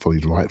cross in for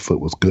his right foot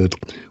was good.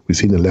 We've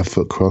seen the left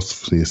foot cross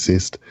for the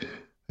assist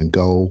and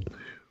goal.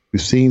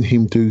 We've seen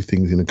him do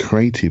things in a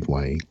creative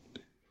way,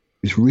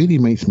 which really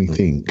makes me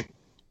think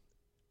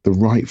the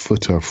right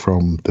footer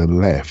from the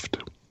left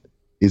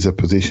is a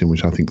position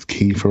which I think is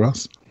key for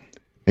us.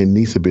 It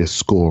needs to be a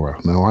scorer.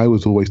 Now, I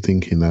was always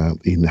thinking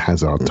in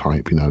Hazard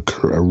type, you know,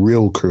 a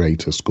real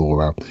creator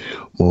scorer,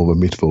 more of a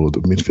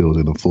midfielder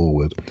than a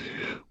forward.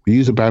 We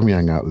use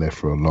Aubameyang out left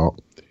for a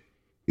lot.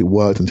 It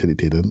worked until it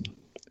didn't.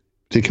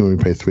 Particularly when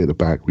we play three at the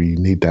back, we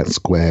need that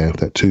square,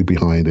 that two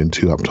behind and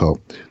two up top.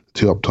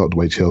 Two up top, the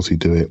way Chelsea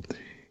do it,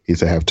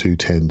 is they have 2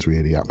 10s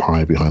really up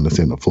high behind the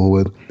centre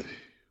forward.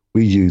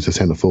 We use the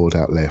centre forward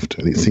out left,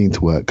 and it seemed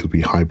to work because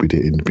we hybrid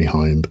it in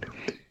behind.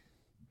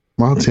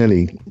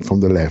 Martinelli from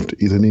the left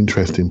is an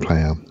interesting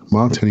player.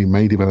 Martinelli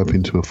may develop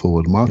into a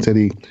forward.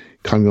 Martinelli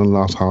coming on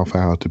last half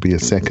hour to be a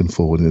second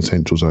forward in the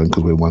central zone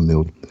because we're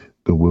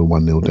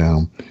 1-0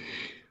 down.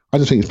 I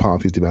just think it's part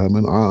of his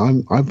development.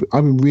 I've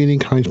been really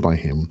encouraged by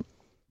him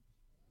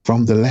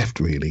from the left,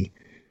 really,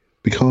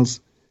 because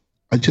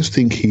I just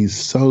think he's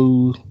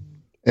so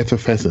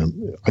effervescent.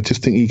 I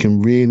just think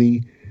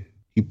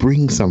he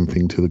brings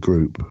something to the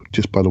group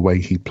just by the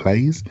way he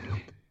plays.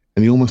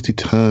 And he almost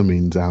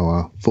determines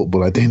our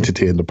football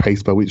identity and the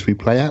pace by which we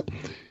play at.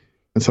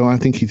 And so I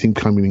think he's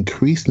becoming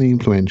increasingly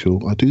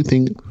influential. I do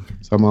think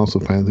some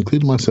Arsenal fans,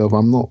 including myself,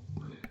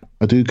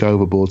 I do go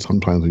overboard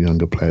sometimes with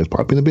younger players, but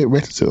I've been a bit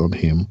reticent on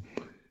him.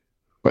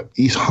 But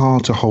it's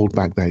hard to hold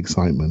back that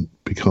excitement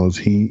because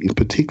he is,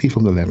 particularly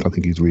from the left, I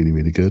think he's really,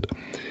 really good.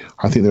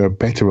 I think there are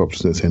better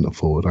options at centre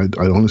forward.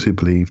 I honestly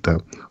believe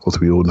that, also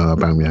we all know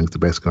Aubameyang's the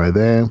best guy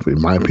there,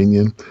 in my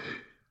opinion.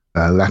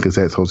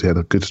 Lacazette's obviously had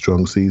a good,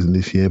 strong season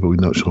this year, but we're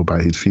not sure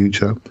about his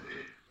future.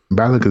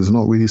 Balogun's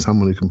not really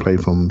someone who can play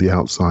from the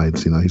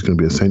outsides. You know, he's going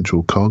to be a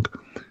central cog.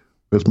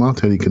 Whereas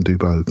Martinelli can do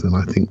both, and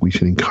I think we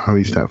should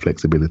encourage that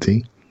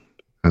flexibility.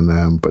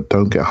 And but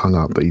don't get hung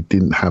up that he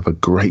didn't have a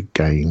great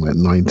game at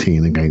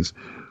 19 against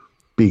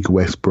big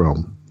West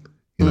Brom.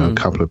 You know, a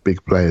couple of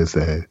big players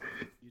there.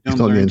 It's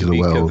not the end of the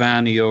world.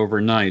 Cavani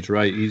overnight,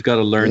 right? He's got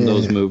to learn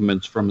those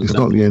movements from his. It's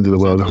not the end of the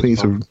world. I think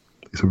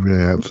it's a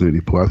really absolutely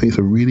poor. I think it's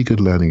a really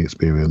good learning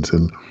experience,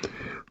 and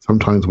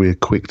sometimes we're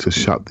quick to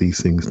shut these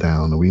things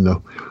down. And we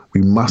know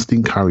we must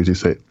encourage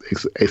this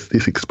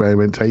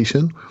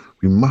experimentation.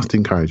 We must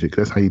encourage it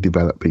because that's how you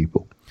develop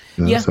people.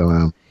 You know? Yeah.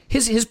 So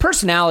his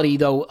personality,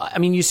 though, I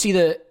mean, you see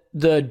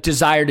the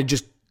desire to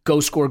just go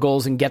score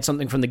goals and get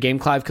something from the game,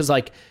 Clive, because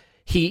like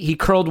he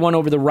curled one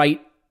over the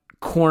right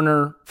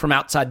corner from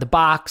outside the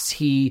box.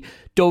 He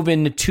dove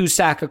into 2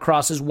 sack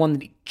crosses, one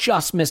that he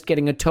just missed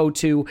getting a toe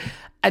to.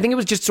 I think it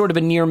was just sort of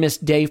a near-miss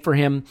day for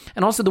him.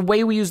 And also the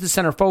way we use the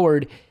center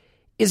forward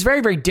is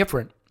very, very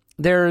different.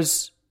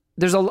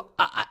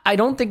 I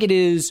don't think it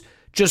is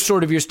just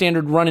sort of your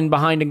standard run in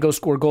behind and go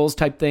score goals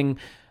type thing.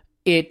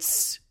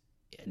 It's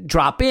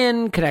drop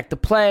in, connect the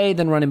play,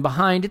 then run in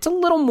behind. It's a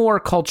little more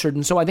cultured,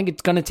 and so I think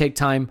it's going to take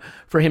time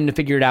for him to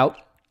figure it out.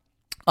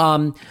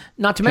 Not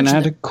to mention, can I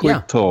add a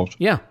quick thought?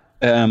 Yeah.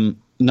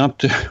 Not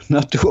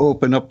to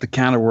open up the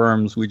can of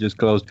worms we just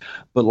closed,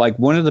 but like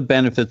one of the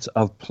benefits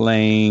of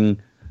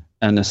playing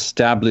an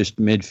established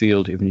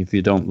midfield, even if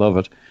you don't love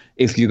it,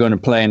 if you're going to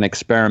play an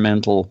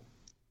experimental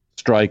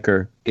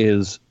striker,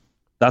 is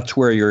that's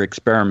where your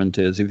experiment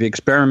is. If you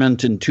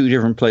experiment in 2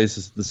 different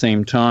places at the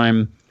same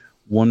time,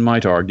 one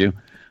might argue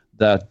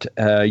that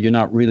you're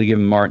not really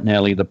giving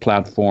Martinelli the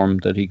platform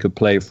that he could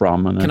play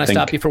from. And Can I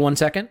stop you for 1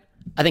 second?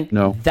 I think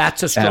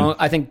that's a strong.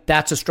 I think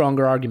that's a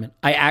stronger argument.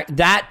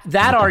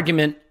 That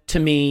argument to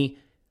me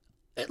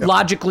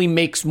logically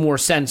makes more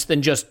sense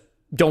than just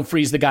don't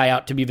freeze the guy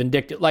out to be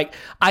vindictive. Like,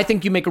 I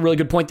think you make a really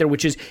good point there,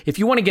 which is if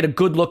you want to get a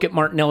good look at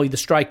Martinelli, the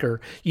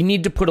striker, you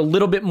need to put a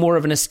little bit more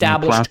of an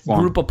established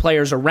group of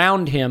players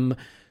around him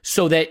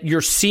so that you're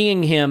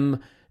seeing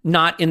him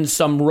not in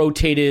some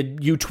rotated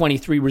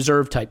U23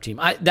 reserve type team.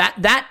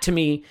 That to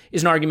me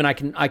is an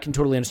argument I can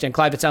totally understand.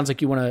 Clive, it sounds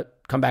like you want to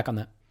come back on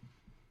that.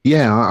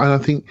 Yeah, I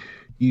think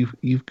you've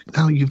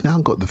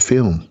now got the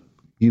film.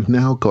 You've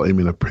now got him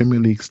in a Premier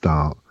League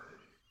start.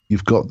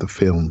 You've got the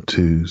film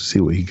to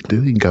see what he can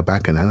do. He can go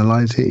back and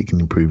analyse it. He can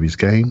improve his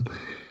game.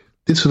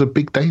 This was a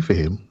big day for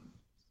him.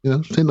 You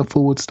know, centre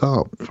forward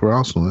start for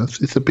Arsenal.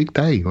 It's a big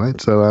day, right?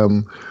 So,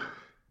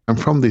 and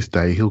from this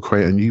day, he'll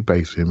create a new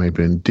base for him,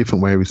 maybe a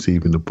different way of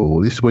receiving the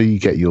ball. This is where you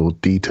get your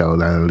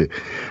detailed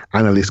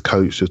analyst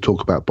coach to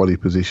talk about body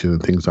position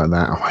and things like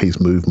that, or his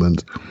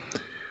movement.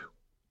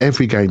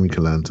 Every game you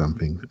can learn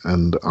something.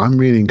 And I'm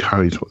really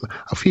encouraged.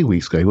 A few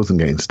weeks ago, he wasn't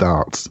getting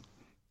starts.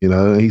 You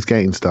know, he's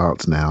getting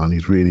starts now, and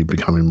he's really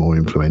becoming more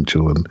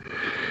influential. And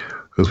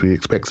because we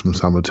expect some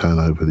summer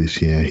turnover this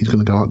year. He's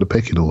going to go up the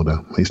pecking order.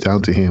 It's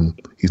down to him.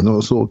 He's not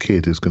the sort of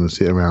kid who's going to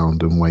sit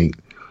around and wait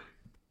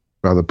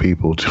for other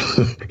people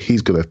to.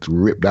 He's going to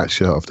rip that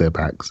shirt off their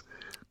backs.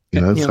 So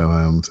yeah.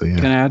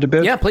 Can I add a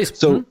bit? Yeah, please.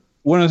 So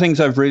one of the things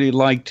I've really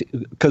liked,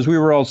 because we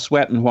were all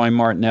sweating why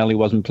Martinelli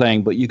wasn't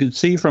playing, but you could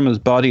see from his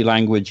body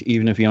language,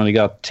 even if he only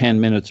got 10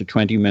 minutes or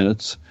 20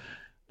 minutes,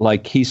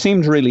 like he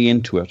seemed really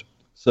into it.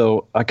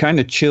 So I kind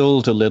of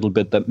chilled a little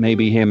bit that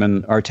maybe him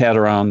and Arteta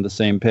are on the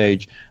same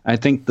page. I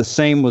think the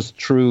same was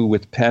true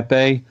with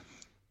Pepe,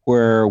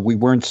 where we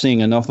weren't seeing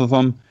enough of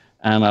him,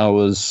 and I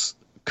was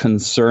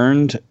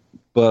concerned.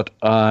 But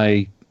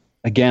I,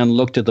 again,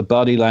 looked at the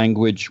body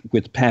language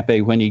with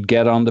Pepe when he'd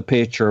get on the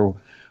pitch or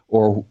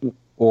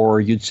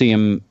you'd see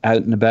him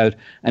out and about.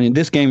 And in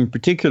this game in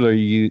particular,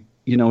 he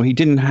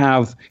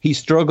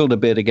struggled a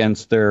bit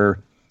against their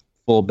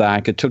full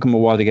back. It took him a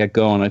while to get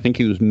going. I think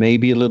he was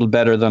maybe a little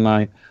better than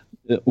on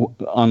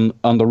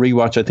the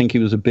rewatch. I think he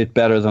was a bit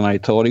better than I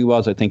thought he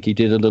was. I think he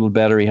did a little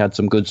better. He had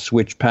some good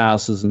switch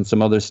passes and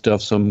some other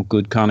stuff, some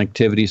good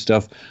connectivity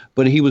stuff.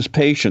 But he was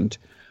patient.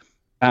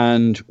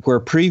 And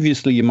where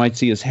previously you might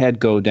see his head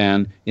go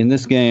down, in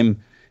this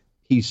game,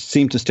 he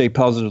seemed to stay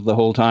positive the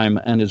whole time.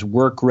 And his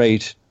work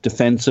rate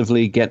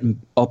defensively,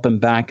 getting up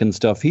and back and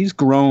stuff, he's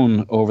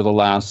grown over the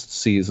last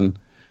season.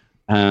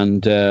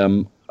 And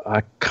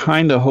I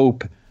kind of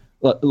hope,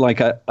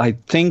 I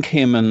think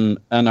him and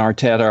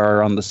Arteta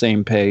are on the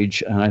same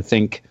page. And I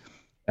think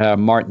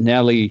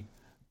Martinelli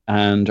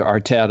and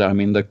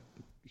Arteta, there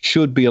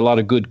should be a lot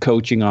of good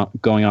coaching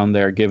going on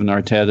there, given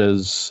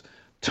Arteta's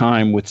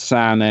time with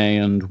Sane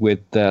and with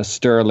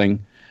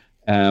Sterling,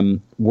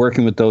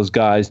 working with those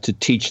guys to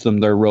teach them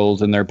their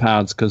roles and their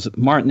paths, because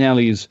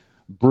Martinelli's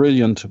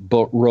brilliant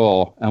but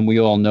raw, and we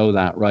all know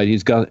that, right?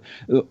 He's got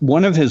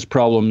one of his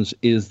problems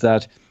is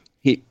that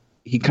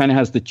he kind of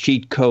has the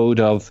cheat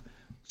code of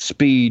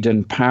speed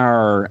and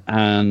power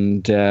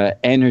and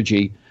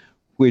energy,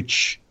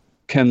 which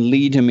can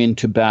lead him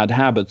into bad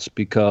habits,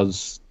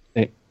 because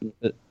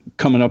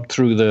coming up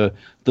through the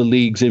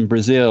leagues in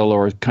Brazil,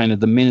 or kind of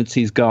the minutes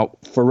he's got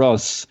for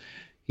us,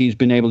 he's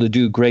been able to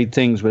do great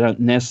things without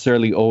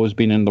necessarily always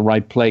being in the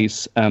right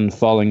place and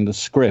following the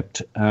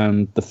script.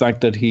 And the fact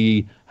that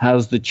he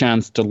has the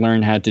chance to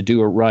learn how to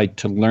do it right,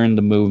 to learn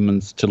the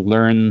movements, to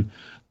learn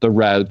the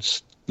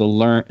routes, to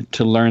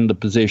learn the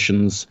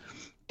positions,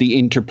 the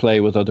interplay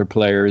with other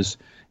players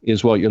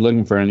is what you're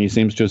looking for. And he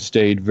seems to have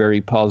stayed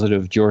very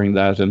positive during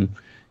that. And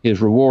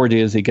his reward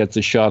is he gets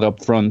a shot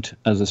up front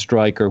as a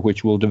striker,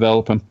 which will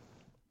develop him.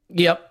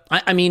 Yep.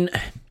 I mean,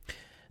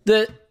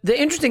 the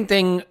interesting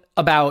thing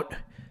about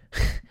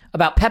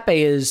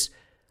Pepe is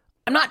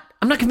I'm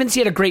not convinced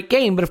he had a great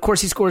game, but of course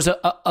he scores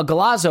a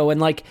golazo.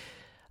 And like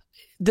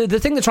the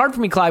thing that's hard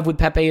for me, Clive, with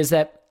Pepe is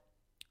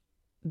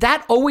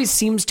that always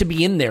seems to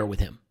be in there with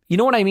him. You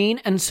know what I mean?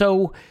 And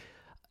so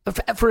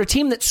for a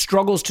team that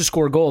struggles to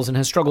score goals and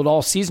has struggled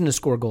all season to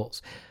score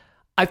goals,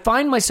 I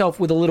find myself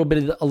with a little bit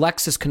of the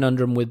Alexis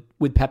conundrum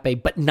with Pepe,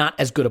 but not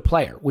as good a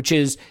player, which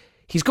is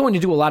he's going to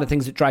do a lot of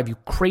things that drive you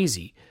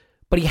crazy,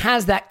 but he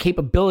has that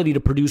capability to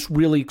produce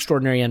really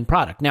extraordinary end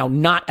product. Now,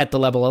 not at the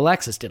level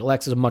Alexis did.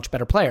 Alexis is a much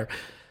better player,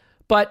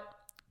 but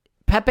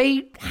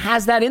Pepe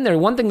has that in there.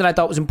 One thing that I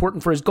thought was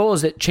important for his goal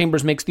is that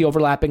Chambers makes the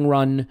overlapping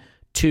run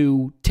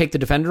to take the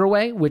defender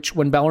away, which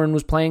when Bellerin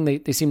was playing,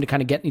 they seemed to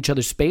kind of get in each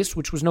other's space,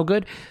 which was no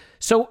good.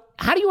 So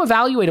how do you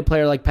evaluate a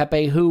player like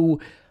Pepe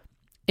who,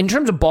 in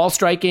terms of ball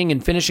striking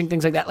and finishing,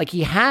 things like that, like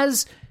he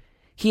has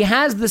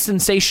the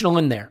sensational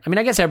in there? I mean,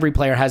 I guess every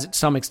player has it to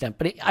some extent,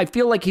 but I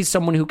feel like he's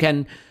someone who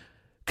can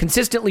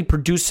consistently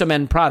produce some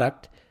end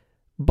product,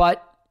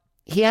 but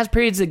he has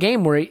periods of the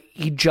game where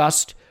he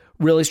just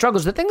really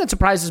struggles. The thing that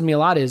surprises me a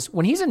lot is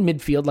when he's in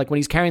midfield, like when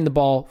he's carrying the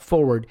ball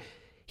forward,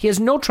 he has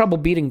no trouble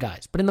beating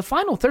guys. But in the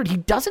final third, he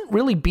doesn't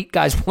really beat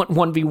guys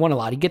 1v1 a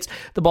lot. He gets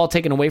the ball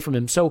taken away from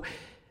him. So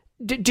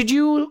did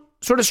you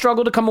sort of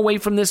struggle to come away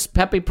from this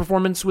Pepe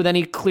performance with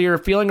any clear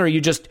feeling, or are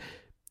you just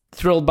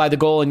thrilled by the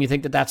goal and you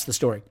think that that's the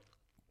story?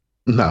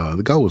 No,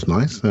 the goal was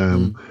nice.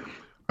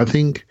 I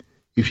think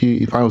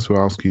if I was to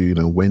ask you,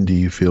 when do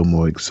you feel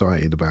more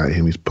excited about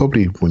him? It's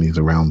probably when he's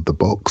around the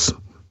box,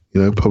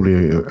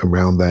 probably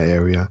around that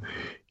area.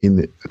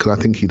 Because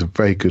I think he's a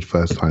very good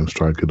first-time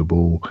striker of the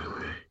ball.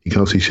 He can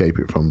also shape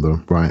it from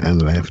the right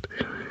and left.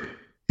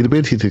 His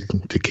ability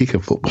to kick a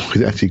football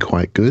is actually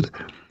quite good.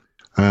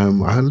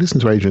 I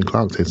listened to Adrian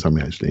Clark say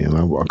something actually, and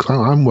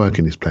I'm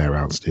working this player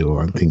out still.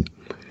 I think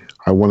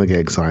I want to get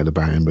excited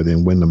about him, but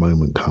then when the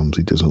moment comes,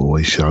 he doesn't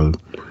always show.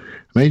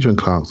 And Adrian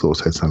Clark sort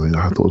of said something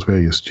I thought was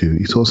very astute.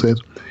 He sort of said,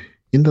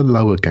 in the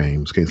lower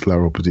games against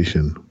lower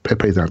opposition,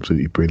 Pepe's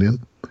absolutely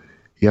brilliant.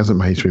 He hasn't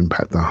made to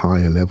impact the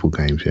higher level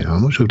games yet.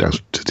 I'm not sure if that's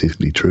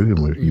statistically true,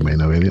 and you may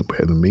know Elliot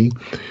better than me.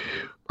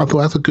 I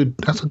thought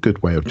that's a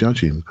good way of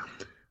judging.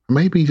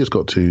 Maybe he just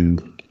got to,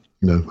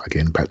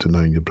 again, back to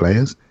knowing your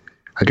players.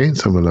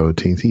 Against some of the lower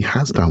teams, he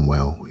has done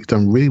well. He's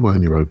done really well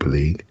in Europa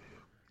League.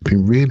 He's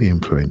been really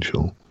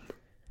influential,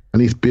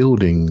 and he's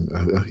building a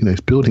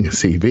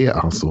CV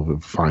at Arsenal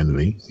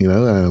finally.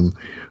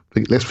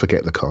 let's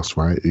forget the cost,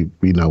 right?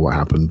 We know what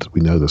happened.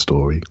 We know the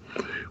story.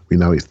 We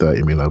know it's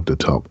 30 million over the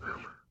top,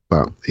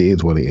 but it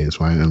is what it is,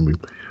 right?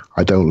 And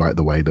I don't like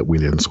the way that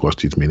Willian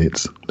squashed his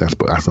minutes.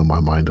 That's on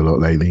my mind a lot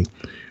lately.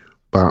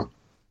 But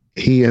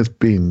he has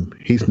been,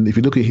 if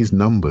you look at his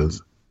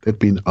numbers, they've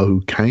been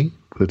okay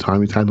for the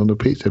time he's had on the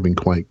pitch. They've been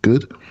quite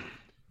good.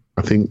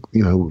 I think,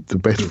 the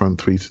best front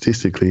three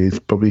statistically is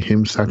probably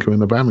him, Saka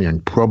and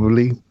Aubameyang.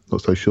 Probably,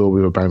 not so sure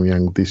with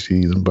Aubameyang this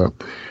season, but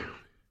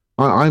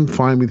I'm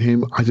fine with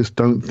him. I just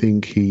don't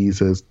think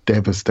he's as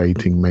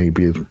devastating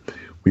maybe as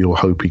we all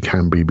hope he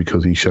can be,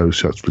 because he shows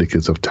such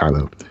flickers of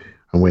talent.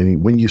 And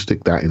when you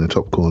stick that in the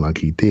top corner like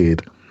he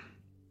did,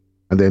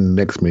 and then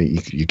next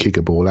minute you kick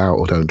a ball out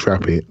or don't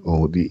trap it,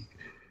 or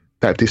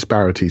that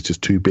disparity is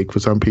just too big for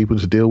some people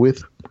to deal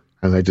with,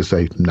 and they just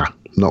say, nah,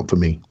 not for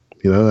me.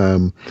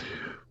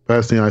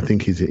 Personally, I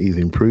think he's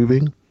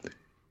improving.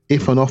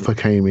 If an offer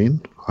came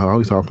in, I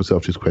always ask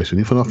myself this question: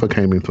 if an offer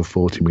came in for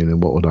 40 million,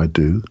 what would I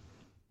do?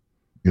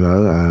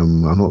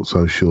 I'm not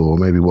so sure.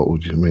 Maybe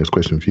it's a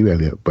question for you,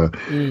 Elliot, but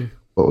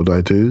what would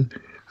I do?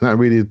 And that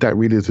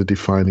really is a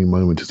defining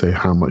moment to say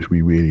how much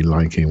we really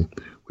like him.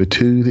 We're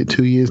 2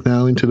 years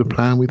now into the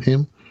plan with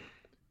him.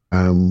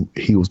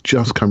 He was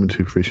just coming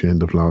to fruition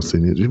end of last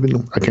season. It's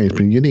been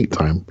a unique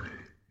time.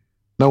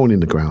 No one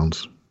in the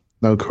grounds,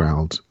 no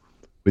crowds.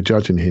 We're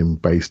judging him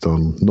based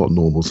on not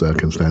normal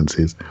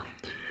circumstances.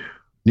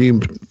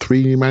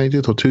 3 new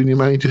managers or 2 new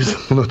managers?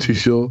 I'm not too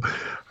sure.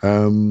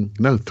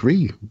 No,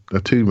 3.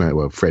 2,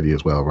 well, Freddie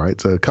as well, right?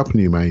 So a couple of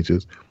new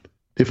managers,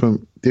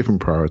 different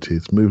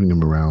priorities, moving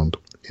them around.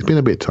 It's been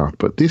a bit tough,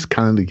 but this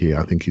calendar year,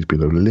 I think he's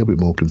been a little bit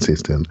more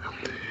consistent,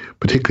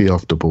 particularly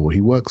off the ball.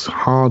 He works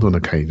hard on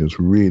occasions,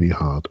 really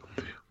hard.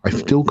 I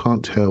still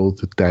can't tell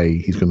the day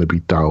he's going to be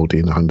dialed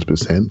in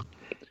 100%.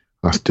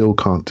 I still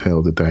can't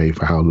tell the day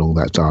for how long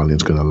that dialing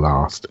is going to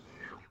last.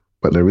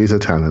 But there is a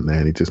talent there,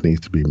 and it just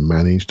needs to be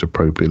managed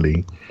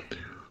appropriately,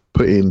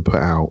 put in, put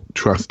out,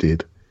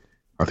 trusted.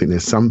 I think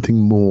there's something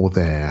more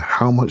there.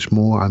 How much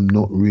more, I'm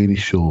not really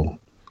sure.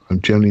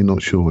 I'm generally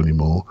not sure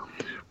anymore.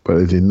 But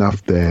there's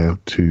enough there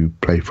to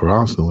play for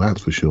Arsenal,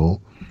 that's for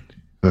sure.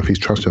 And if he's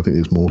trusted, I think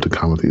there's more to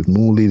come. I think there's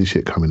more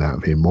leadership coming out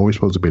of him, more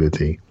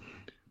responsibility,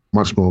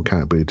 much more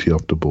accountability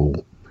off the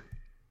ball.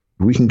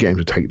 We can get him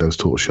to take those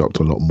sort of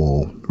shots a lot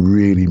more,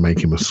 really make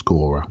him a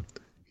scorer.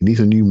 He needs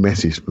a new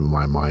message in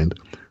my mind.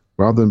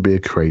 Rather than be a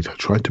creator,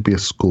 try to be a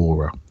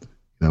scorer.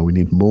 We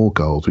need more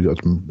goals. We've got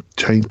to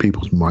change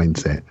people's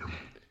mindset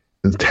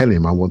and tell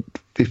him, I want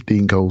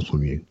 15 goals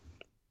from you.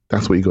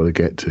 That's what you got to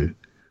get to.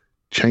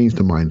 Change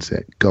the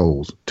mindset,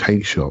 goals,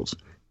 take shots,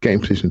 get in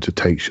position to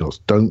take shots.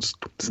 Don't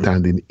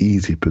stand in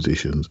easy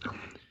positions.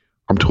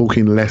 I'm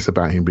talking less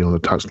about him being on the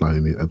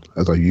touchline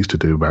as I used to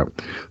do about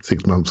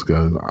 6 months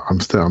ago.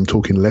 I'm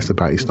talking less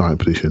about his starting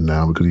position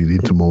now because he's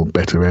into more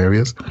better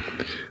areas.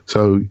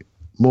 So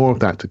more of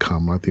that to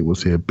come. I think we'll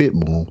see a bit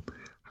more.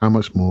 How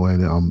much more?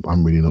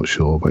 I'm really not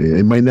sure. But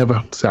it may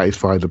never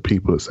satisfy the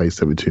people that say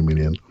 72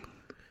 million.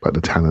 But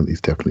the talent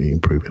is definitely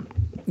improving.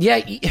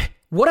 Yeah,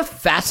 what a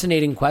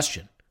fascinating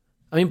question.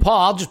 I mean, Paul,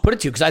 I'll just put it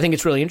to you because I think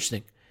it's really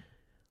interesting.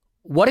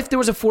 What if there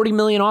was a 40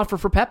 million offer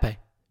for Pepe?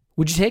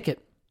 Would you take it?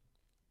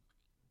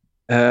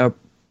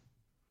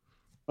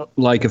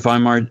 Like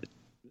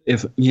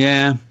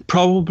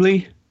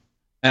probably.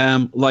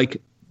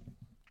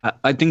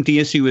 I think the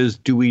issue is,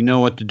 do we know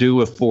what to do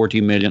with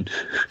 40 million?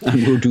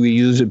 And do we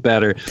use it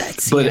better?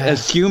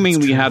 Assuming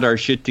we had our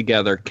shit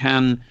together,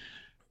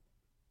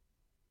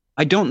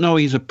 I don't know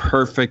he's a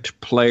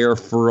perfect player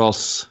for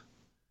us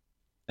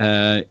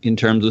in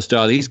terms of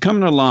style. He's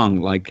coming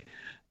along.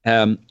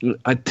 I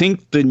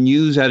think the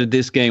news out of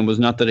this game was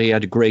not that he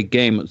had a great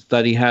game. It's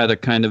that he had a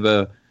kind of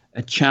a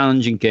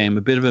challenging game,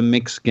 a bit of a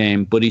mixed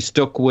game, but he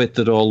stuck with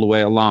it all the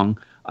way along.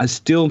 I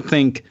still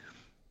think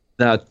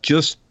that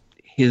just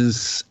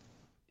his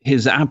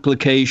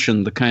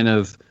application, the kind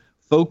of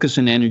focus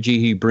and energy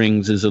he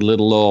brings is a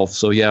little off.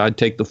 So yeah, I'd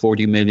take the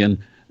 40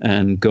 million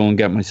and go and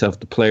get myself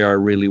the player I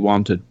really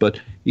wanted.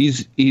 But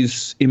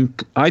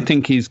I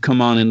think he's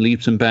come on in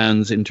leaps and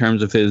bounds in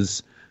terms of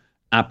his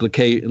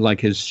application,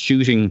 like his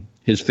shooting,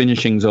 his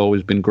finishing's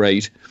always been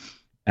great.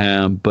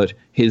 But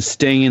his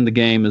staying in the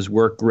game has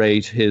worked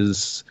great.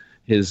 His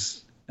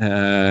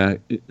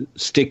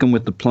sticking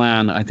with the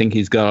plan, I think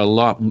he's got a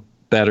lot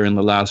better in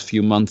the last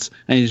few months,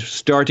 and he's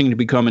starting to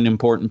become an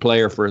important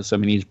player for us. I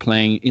mean, he's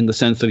playing in the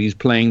sense that he's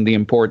playing the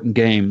important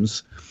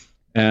games.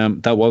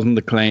 That wasn't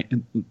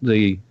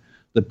the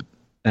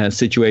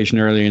situation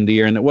earlier in the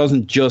year, and it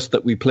wasn't just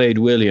that we played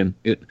Willian.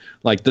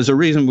 There's a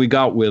reason we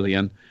got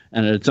Willian,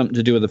 and it had something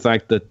to do with the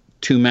fact that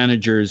 2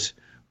 managers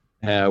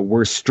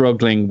were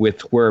struggling with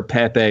where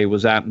Pepe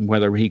was at and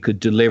whether he could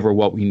deliver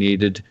what we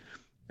needed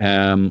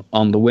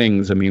on the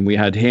wings. I mean, we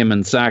had him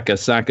and Saka.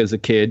 Saka's a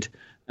kid,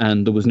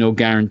 and there was no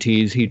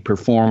guarantees he'd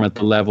perform at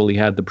the level he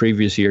had the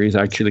previous year. He's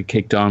actually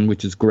kicked on,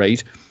 which is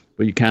great,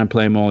 but you can't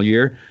play him all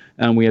year.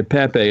 And we had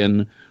Pepe,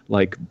 and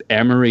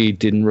Emery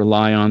didn't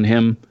rely on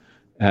him.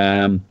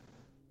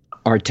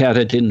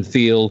 Arteta didn't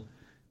feel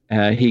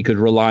he could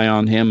rely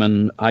on him.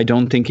 And I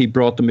don't think he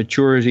brought the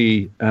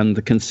maturity and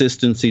the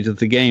consistency to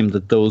the game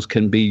that those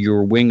can be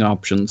your wing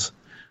options.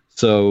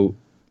 So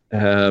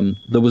there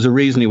was a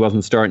reason he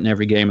wasn't starting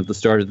every game at the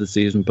start of the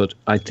season, but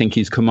I think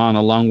he's come on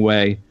a long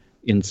way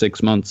in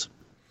 6 months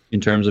in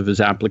terms of his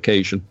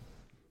application,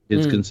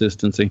 his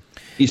consistency.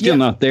 He's still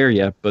not there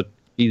yet, but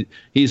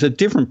he's a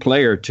different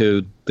player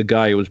to the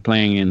guy who was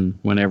playing in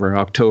whenever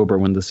October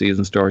when the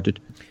season started.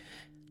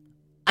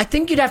 I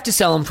think you'd have to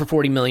sell him for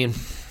 $40 million.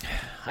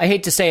 I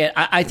hate to say it.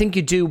 I think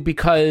you do,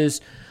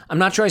 because I'm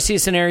not sure I see a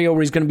scenario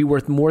where he's going to be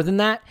worth more than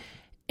that.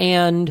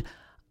 And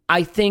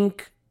I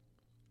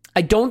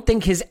don't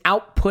think his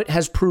output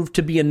has proved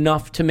to be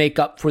enough to make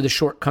up for the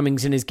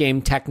shortcomings in his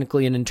game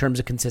technically and in terms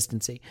of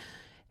consistency.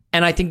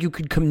 And I think you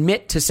could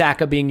commit to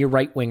Saka being your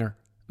right winger.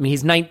 I mean,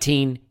 he's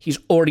 19. He's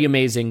already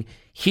amazing.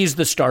 He's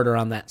the starter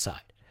on that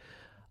side.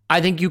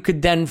 I think you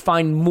could then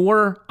find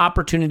more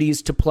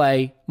opportunities to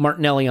play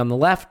Martinelli on the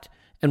left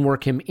and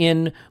work him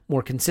in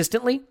more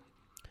consistently.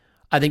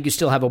 I think you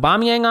still have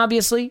Aubameyang,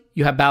 obviously.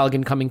 You have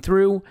Balogun coming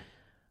through.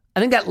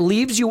 I think that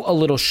leaves you a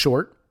little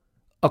short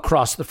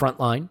across the front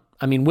line.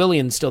 I mean,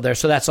 Willian's still there,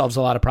 so that solves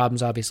a lot of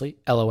problems, obviously.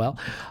 LOL.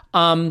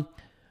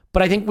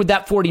 But I think with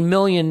that $40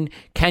 million,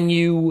 can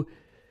you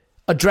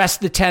address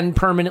the 10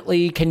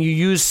 permanently? Can you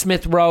use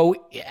Smith Rowe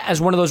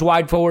as one of those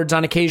wide forwards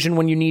on occasion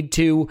when you need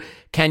to?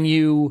 Can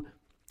you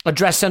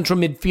address central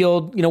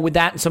midfield, with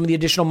that and some of the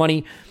additional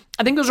money?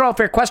 I think those are all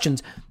fair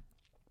questions.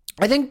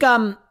 I think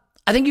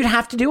you'd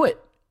have to do it,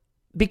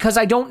 because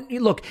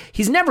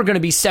he's never going to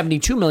be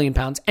 72 million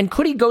pounds. And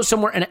could he go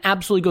somewhere and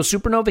absolutely go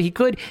supernova? He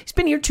could. He's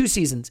been here 2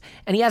 seasons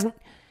and he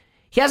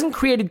hasn't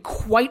created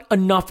quite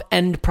enough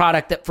end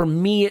product that for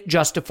me it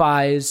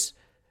justifies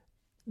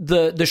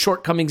the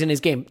shortcomings in his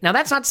game. Now,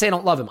 that's not to say I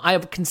don't love him. I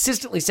have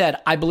consistently said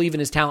I believe in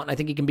his talent and I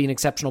think he can be an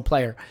exceptional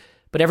player,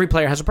 but every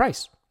player has a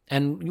price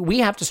and we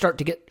have to start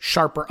to get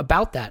sharper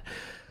about that.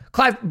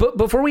 Clive,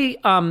 before we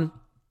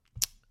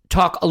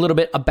talk a little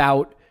bit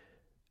about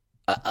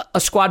a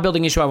squad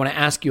building issue I want to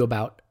ask you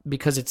about,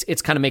 because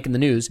it's kind of making the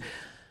news.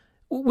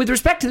 With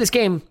respect to this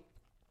game,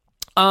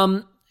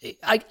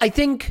 I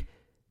think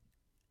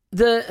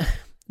the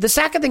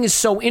Saka thing is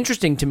so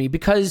interesting to me,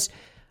 because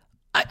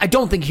I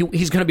don't think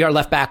he's going to be our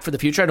left back for the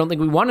future. I don't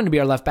think we want him to be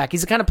our left back.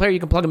 He's the kind of player you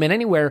can plug him in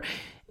anywhere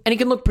and he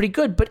can look pretty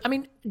good. But I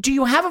mean, do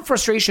you have a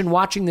frustration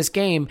watching this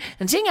game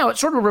and seeing how it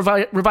sort of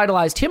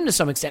revitalized him to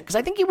some extent? Because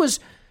I think he was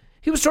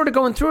sort of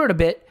going through it a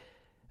bit.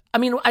 I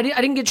mean, I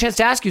didn't get a chance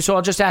to ask you, so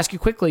I'll just ask you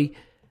quickly.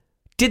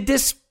 Did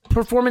this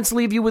performance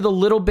leave you with a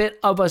little bit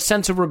of a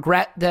sense of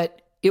regret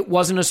that it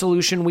wasn't a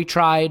solution we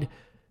tried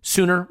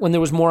sooner when there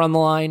was more on the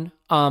line,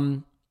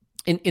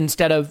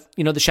 instead of,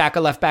 the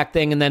Xhaka left back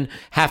thing and then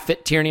half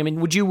fit Tierney? I mean,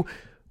 would you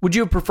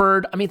have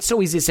preferred? I mean, it's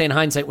so easy to say in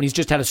hindsight when he's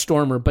just had a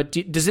stormer, but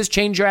does this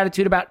change your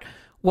attitude about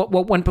what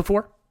went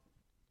before?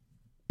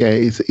 Yeah,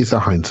 it's a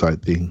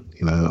hindsight thing.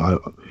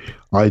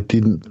 I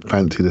didn't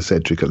fancy the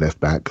Cedric at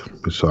left back,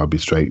 so I'll be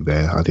straight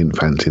there. I didn't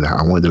fancy that.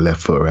 I wanted the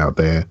left footer out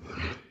there.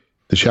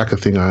 The Xhaka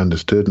thing I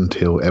understood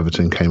until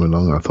Everton came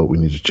along. I thought we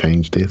need to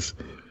change this.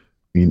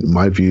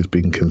 My view's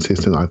been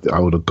consistent. I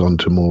would have gone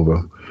to more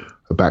of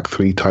a back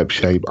three type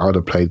shape. I would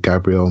have played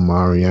Gabriel,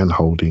 Mari and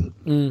Holding.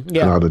 And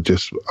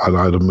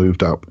I'd have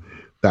moved up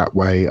that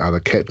way. I'd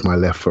have kept my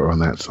left foot on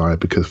that side,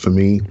 because for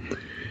me,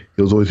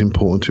 it was always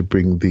important to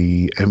bring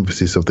the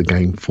emphasis of the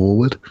game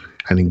forward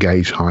and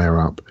engage higher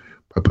up.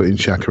 By putting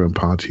Xhaka and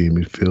Partey in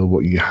midfield,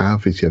 what you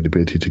have is you have the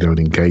ability to go and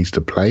engage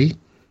the play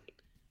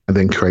and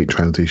then create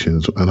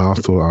transitions. And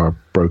Arsenal are a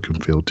broken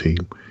field team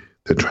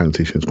that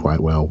transitions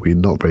quite well. We're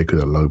not very good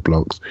at low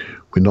blocks.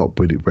 We're not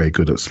very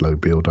good at slow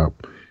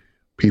build-up.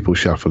 People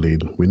shuffle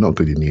in. We're not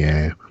good in the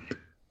air.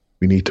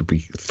 We need to be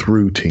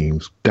through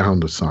teams,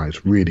 down the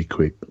sides, really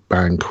quick,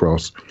 bang,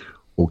 cross,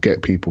 or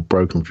get people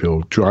broken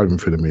field, driving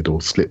through the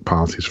middle, slip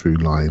passes through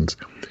lines.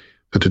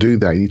 So to do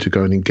that, you need to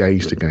go and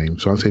engage the game.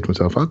 So I say to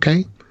myself,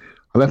 okay,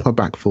 I left my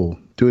back four,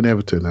 doing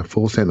Everton, have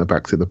 4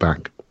 centre-backs at the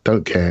back,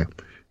 don't care.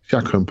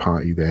 Xhaka and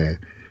Partey there,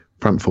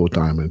 front four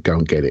diamond, go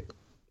and get it.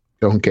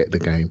 Go and get the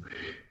game.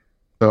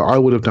 So I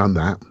would have done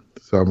that,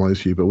 so I'm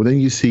honest with you. But when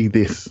you see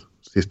this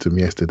system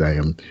yesterday,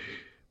 and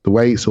the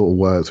way it sort of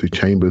works with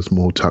Chambers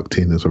more tucked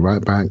in as a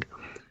right back,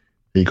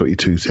 you got your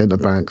 2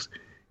 centre-backs,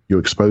 you're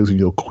exposing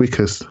your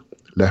quickest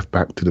left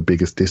back to the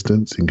biggest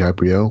distance in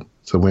Gabriel.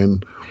 So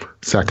when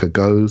Saka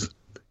goes,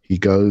 he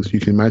goes. You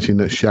can imagine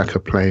that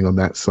Xhaka playing on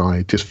that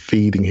side, just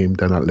feeding him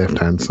down that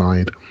left-hand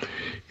side.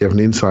 You have an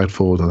inside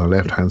forward on the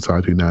left-hand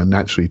side who now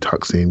naturally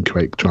tucks in,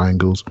 create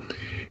triangles.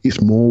 It's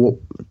more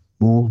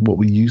what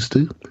we used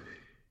to.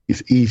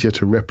 It's easier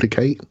to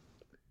replicate.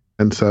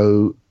 And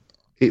so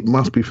it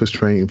must be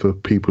frustrating for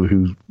people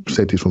who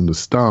said this from the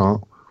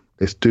start,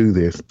 let's do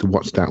this, to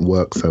watch that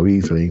work so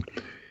easily.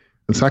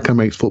 And Saka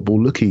makes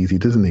football look easy,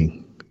 doesn't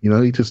he?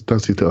 He just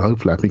does his little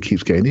hope flap and he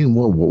keeps getting in.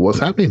 What's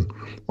happening?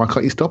 Why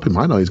can't you stop him?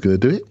 I know he's going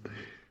to do it.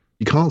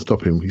 You can't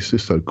stop him. He's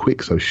just so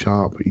quick, so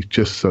sharp. He's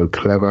just so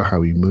clever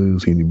how he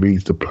moves. He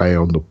reads the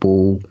player on the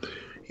ball.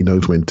 He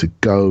knows when to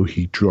go.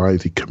 He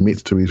drives. He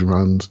commits to his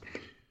runs.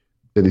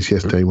 Did this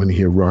yesterday. When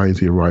he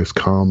arrives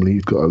calmly.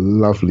 He's got a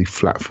lovely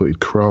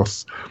flat-footed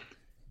cross.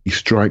 He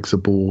strikes the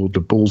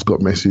ball's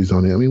got messages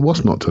on it. I mean,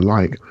 what's not to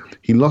like?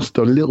 He lost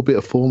a little bit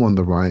of form on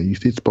the right. You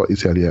did spot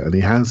this earlier, and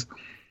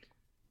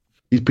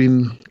he's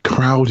been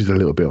crowded a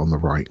little bit on the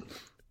right.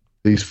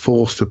 He's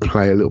forced to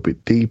play a little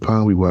bit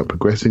deeper. We weren't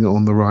progressing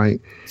on the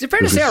right. Is it fair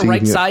to say our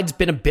right side's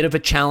been a bit of a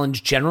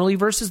challenge generally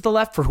versus the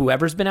left for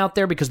whoever's been out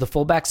there because the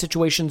fullback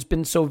situation's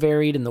been so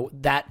varied and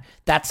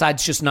that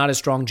side's just not as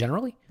strong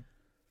generally?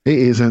 It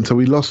is, and so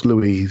we lost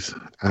Luiz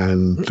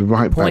and the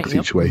right back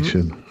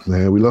situation. Mm-hmm.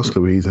 Yeah, we lost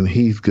Luiz, and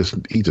he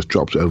just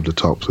dropped it over the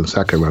top, and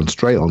Saka ran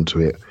straight onto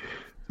it.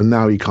 And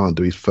now he can't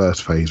do his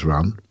first phase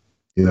run.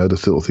 You know, the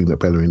sort of thing that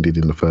Bellerin did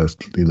in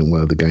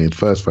one of the games,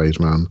 first phase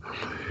run.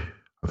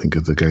 I think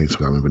it's against, I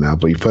can't remember now,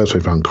 but he first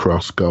phase run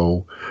cross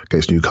goal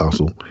against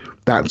Newcastle.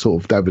 That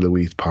sort of David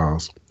Luiz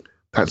pass,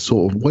 that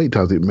sort of what it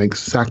does, it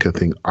makes Saka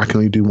think, I can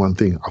only do one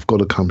thing. I've got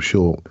to come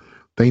short.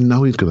 They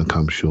know he's going to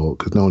come short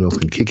because no one else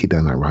can kick it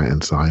down that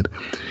right-hand side.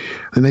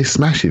 And they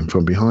smash him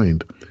from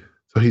behind.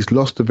 So he's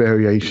lost the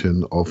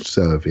variation of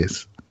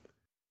service.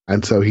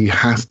 And so he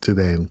has to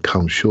then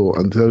come short.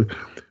 And so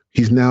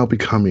he's now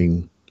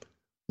becoming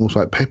almost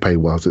like Pepe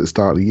was at the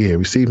start of the year,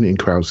 receiving it in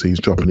crowd scenes,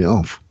 dropping it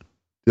off.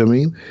 You know what I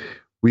mean?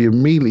 We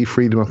immediately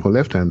freed him up on the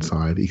left-hand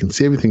side. He can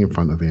see everything in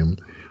front of him.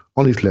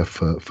 On his left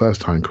foot,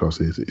 first-time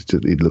crosses,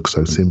 it looks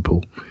so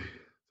simple.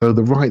 So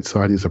the right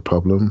side is a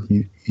problem.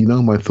 You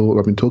know my thought.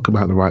 I've been talking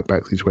about the right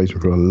back situation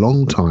for a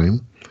long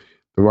time.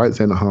 The right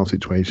centre half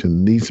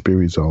situation needs to be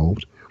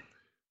resolved.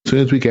 As soon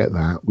as we get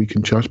that, we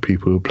can judge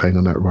people who are playing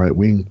on that right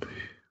wing.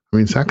 I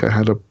mean, Saka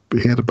had a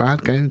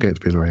bad game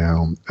against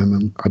Villarreal,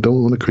 and I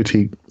don't want to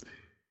critique.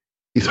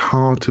 It's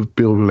hard to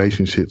build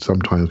relationships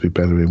sometimes with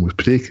Bellerin,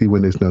 particularly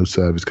when there's no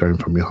service going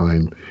from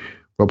behind.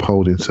 Rob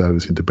Holding's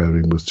service into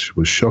Bellerin was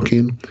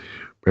shocking.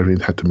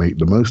 Bellerin had to make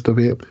the most of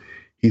it.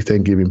 He's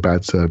then giving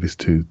bad service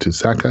to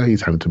Saka.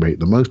 He's having to make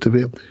the most of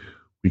it.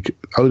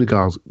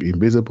 Odegaard's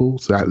invisible,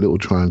 so that little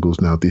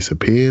triangle's now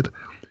disappeared.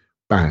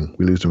 Bang,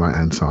 we lose the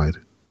right-hand side.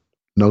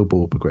 No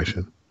ball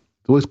progression.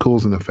 It's always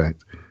cause and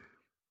effect.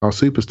 Our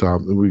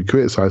superstar, we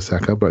criticise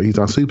Saka, but he's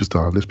our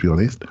superstar, let's be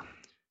honest.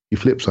 He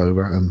flips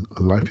over and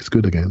life is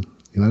good again.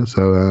 You know,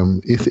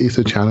 so it's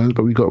a challenge,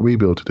 but we've got a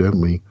rebuild to do,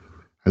 haven't we?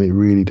 And it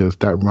really does.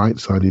 That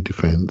right-sided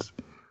defence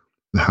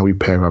and how we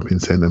pair up in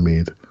centre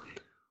mid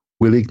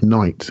will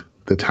ignite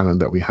the talent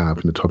that we have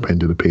in the top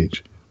end of the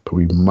pitch, but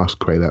we must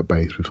create that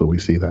base before we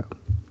see that.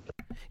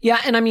 Yeah,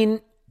 and I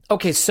mean,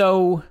 okay,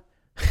 so,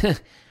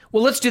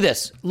 well, let's do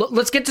this.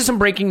 Let's get to some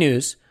breaking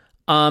news,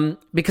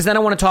 because then I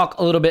want to talk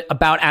a little bit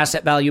about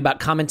asset value, about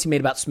comments he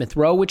made about Smith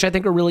Rowe, which I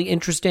think are really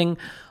interesting,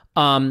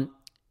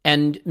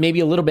 and maybe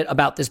a little bit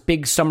about this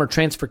big summer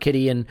transfer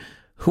kitty and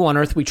who on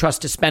earth we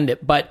trust to spend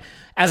it. But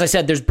as I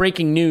said, there's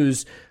breaking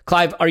news.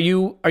 Clive, are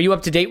you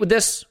up to date with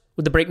this,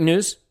 with the breaking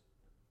news?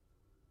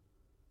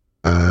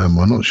 I'm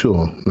not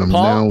sure.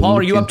 Paul,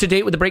 are you up to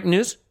date with the breaking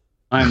news?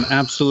 I'm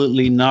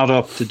absolutely not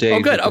up to date.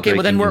 Oh, good. Okay,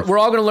 well then we're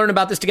all going to learn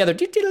about this together.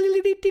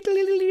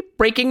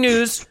 Breaking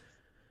news.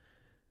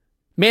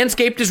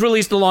 Manscaped has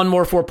released the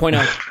Lawnmower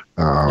 4.0.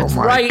 Oh, that's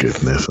my right.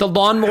 goodness. The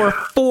Lawnmower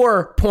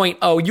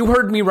 4.0. You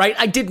heard me right.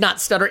 I did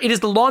not stutter. It is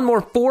the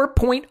Lawnmower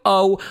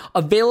 4.0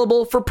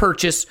 available for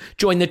purchase.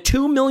 Join the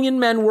 2 million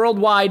men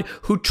worldwide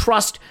who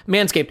trust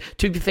Manscaped.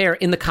 To be fair,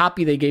 in the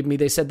copy they gave me,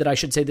 they said that I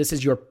should say this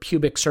is your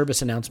pubic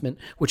service announcement,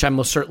 which I'm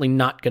most certainly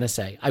not going to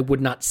say. I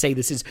would not say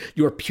this is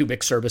your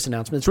pubic service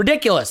announcement. It's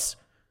ridiculous.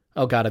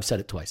 Oh, God, I've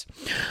said it twice.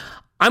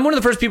 I'm one of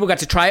the first people who got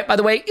to try it, by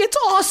the way. It's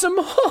awesome.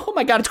 Oh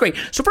my God, it's great.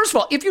 So first of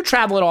all, if you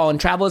travel at all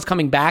and travel is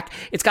coming back,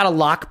 it's got a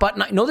lock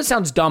button. I know this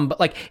sounds dumb, but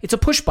like it's a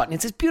push button.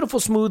 It's this beautiful,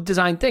 smooth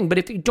design thing. But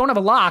if you don't have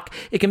a lock,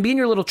 it can be in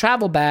your little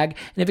travel bag.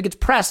 And if it gets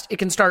pressed, it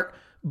can start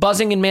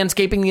buzzing and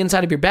manscaping the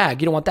inside of your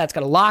bag. You don't want that. It's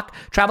got a lock.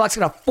 Travel Lock's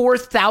got a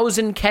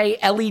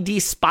 4,000K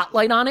LED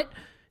spotlight on it.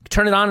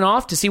 Turn it on and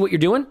off to see what you're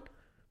doing.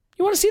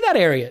 You want to see that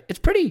area. It's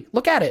pretty.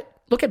 Look at it.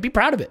 Be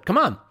proud of it. Come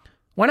on.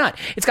 Why not?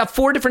 It's got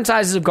 4 different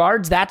sizes of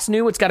guards. That's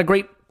new. It's got a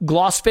great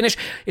gloss finish.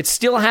 It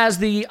still has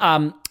the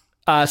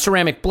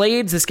ceramic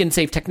blades, the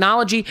skin-safe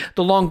technology,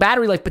 the long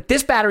battery life. But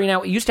this battery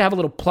now, it used to have a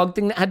little plug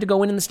thing that had to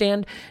go in the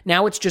stand.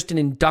 Now it's just an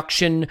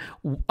induction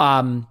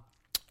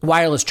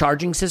wireless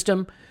charging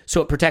system,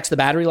 so it protects the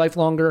battery life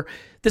longer.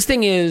 This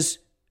thing is,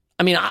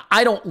 I mean,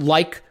 I don't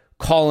like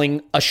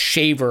calling a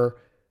shaver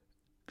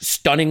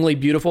stunningly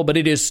beautiful, but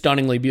it is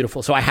stunningly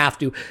beautiful, so I have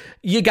to.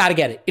 You got to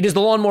get it. It is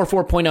the Lawnmower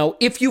 4.0.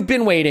 If you've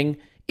been waiting,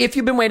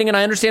 and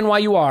I understand why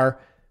you are,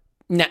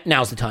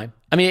 now's the time.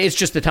 I mean, it's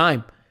just the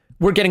time.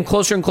 We're getting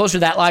closer and closer to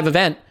that live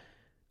event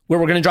where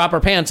we're going to drop our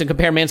pants and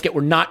compare Manscaped.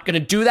 We're not going to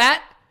do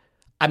that.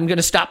 I'm going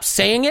to stop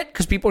saying it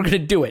because people are going to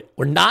do it.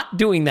 We're not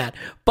doing that.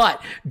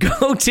 But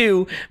go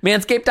to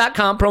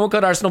manscaped.com, promo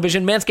code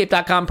ArsenalVision,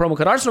 manscaped.com, promo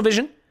code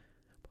ArsenalVision,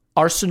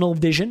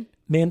 ArsenalVision,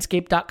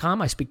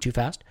 manscaped.com. I speak too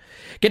fast.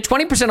 Get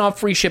 20% off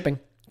free shipping.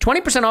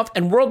 20% off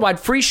and worldwide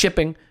free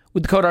shipping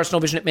with the code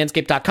ArsenalVision at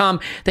manscaped.com.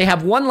 They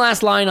have one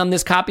last line on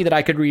this copy that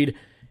I could read,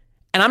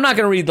 and I'm not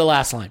going to read the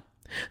last line.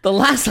 The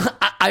last,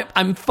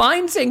 I'm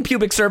fine saying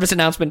pubic service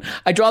announcement.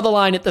 I draw the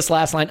line at this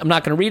last line. I'm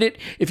not going to read it.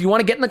 If you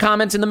want to get in the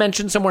comments in the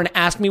mention somewhere and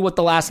ask me what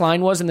the last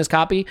line was in this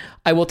copy,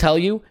 I will tell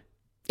you.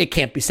 It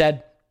can't be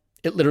said.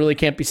 It literally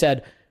can't be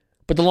said.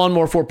 But the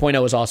Lawnmower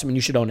 4.0 is awesome and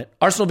you should own it.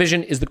 Arsenal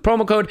Vision is the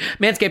promo code.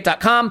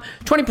 Manscaped.com.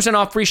 20%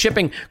 off, free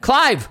shipping.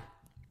 Clive,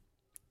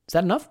 is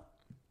that enough?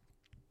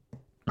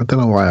 I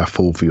don't know why I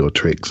fall for your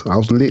tricks. I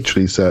was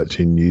literally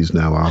searching News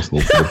Now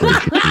Arsenal for the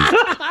breaking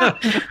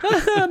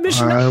news.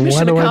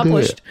 Mission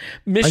accomplished.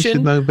 I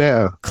should know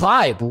better.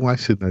 Clive. I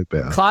should know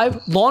better.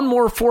 Clive,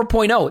 Lawnmower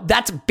 4.0.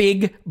 That's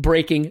big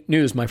breaking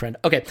news, my friend.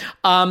 Okay.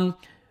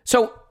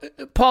 So,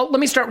 Paul,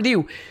 let me start with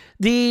you.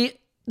 The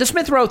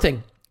Smith Rowe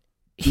thing.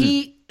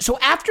 So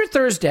after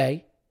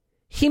Thursday,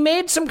 he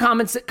made some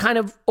comments that kind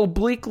of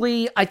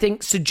obliquely, I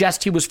think,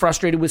 suggest he was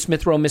frustrated with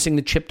Smith Rowe missing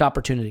the chipped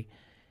opportunity.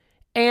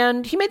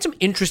 And he made some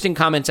interesting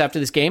comments after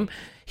this game.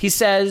 He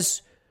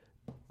says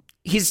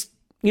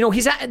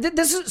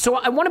so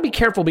I want to be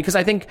careful because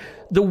I think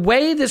the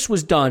way this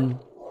was done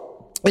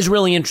is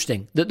really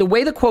interesting. The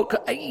way the quote,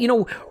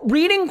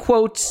 reading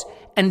quotes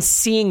and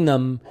seeing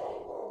them,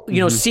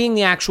 seeing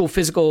the actual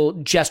physical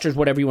gestures,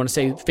 whatever you want to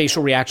say,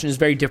 facial reaction is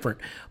very different.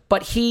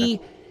 But he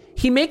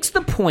makes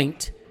the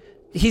point,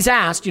 he's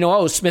asked,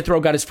 Smith Rowe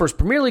got his first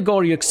Premier League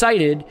goal. Are you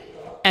excited?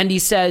 And he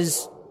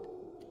says,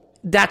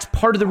 that's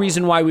part of the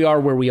reason why we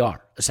are where we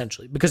are,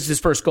 essentially, because it's his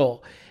first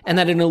goal. And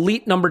that an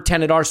elite number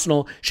 10 at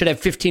Arsenal should have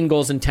 15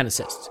 goals and 10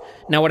 assists.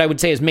 Now, what I would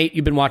say is, mate,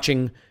 you've been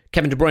watching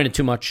Kevin De Bruyne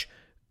too much.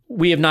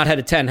 We have not had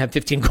a 10 have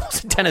 15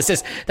 goals and 10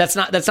 assists. That's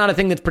not a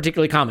thing that's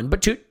particularly common.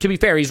 But to be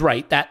fair, he's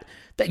right, that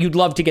you'd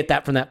love to get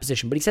that from that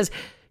position. But he says,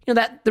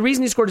 that the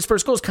reason he scored his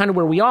first goal is kind of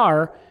where we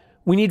are.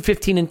 We need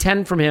 15 and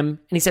 10 from him.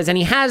 And he says, and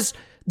he has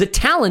the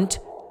talent,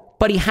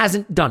 but he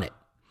hasn't done it.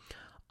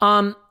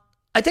 I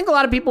think a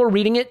lot of people are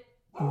reading it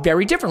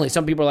very differently.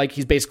 Some people are like,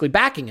 he's basically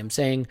backing him,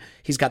 saying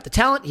he's got the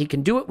talent, he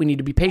can do it, we need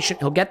to be patient,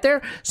 he'll get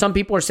there. Some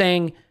people are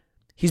saying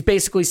he's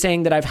basically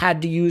saying that I've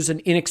had to use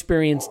an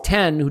inexperienced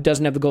 10 who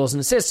doesn't have the goals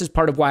and assists as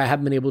part of why I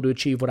haven't been able to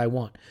achieve what I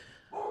want.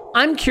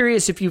 I'm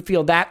curious if you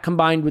feel that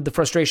combined with the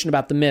frustration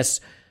about the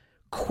miss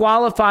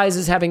qualifies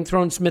as having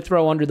thrown Smith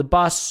Rowe under the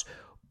bus,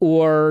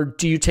 or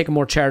do you take a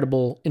more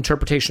charitable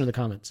interpretation of the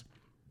comments?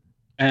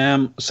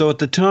 So at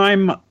the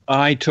time,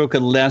 I took a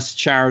less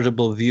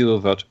charitable view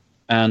of it.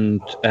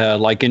 And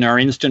like in our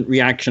instant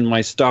reaction,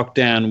 my stock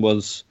down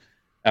was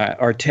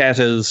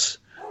Arteta's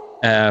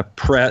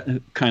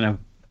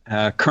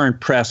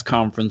current press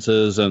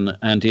conferences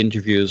and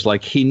interviews.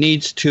 Like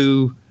he's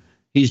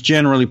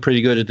generally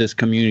pretty good at this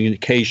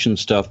communication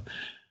stuff.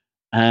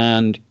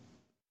 And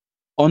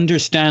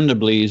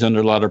understandably, he's under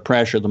a lot of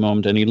pressure at the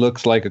moment, and he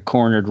looks like a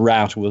cornered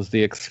rat was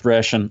the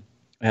expression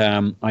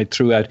I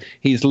threw out.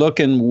 He's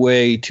looking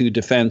way too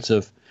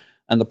defensive.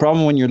 And the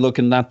problem when you're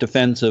looking that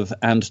defensive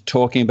and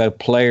talking about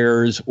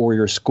players or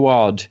your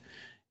squad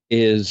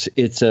is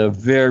it's a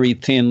very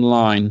thin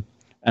line.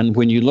 And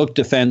when you look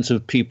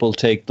defensive, people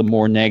take the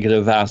more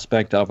negative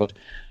aspect of it.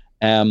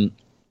 And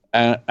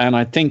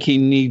I think he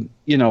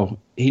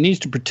needs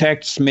to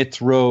protect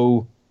Smith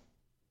Rowe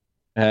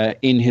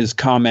in his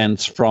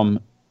comments from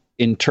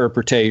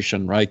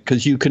interpretation, right?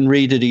 Because you can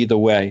read it either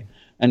way,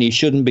 and he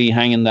shouldn't be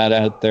hanging that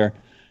out there.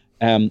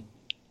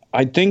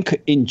 I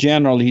think in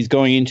general, he's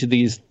going into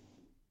these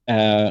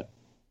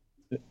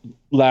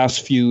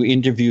last few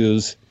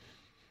interviews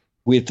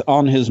with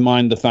on his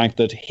mind the fact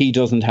that he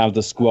doesn't have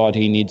the squad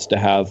he needs to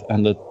have,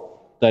 and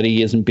that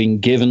he isn't being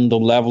given the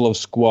level of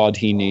squad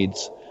he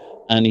needs.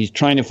 And he's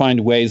trying to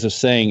find ways of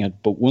saying it.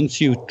 But once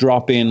you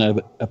drop in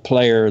a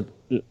player,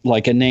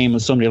 like a name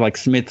of somebody like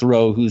Smith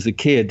Rowe, who's a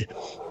kid,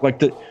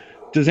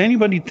 does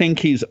anybody think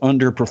he's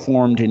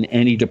underperformed in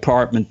any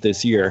department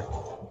this year?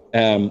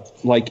 Sorry,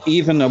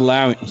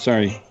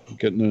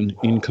 getting an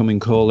incoming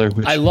caller.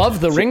 I love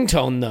the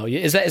ringtone though.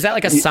 Is that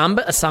like a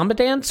samba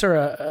dance or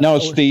a? No,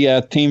 it's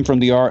the theme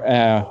from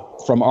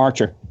from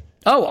Archer.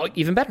 Oh,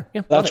 even better.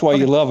 Yeah, that's why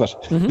you love it.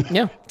 Mm-hmm.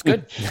 Yeah, it's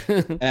good.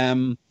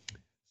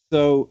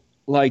 So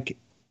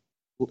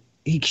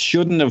he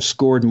shouldn't have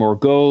scored more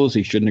goals.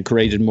 He shouldn't have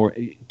created more.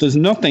 There's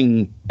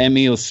nothing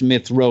Emile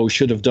Smith Rowe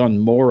should have done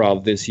more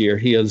of this year.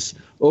 He has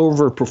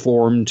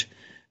overperformed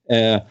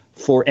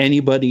for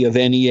anybody of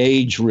any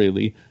age,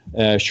 really,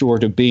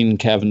 short of being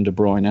Kevin De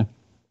Bruyne.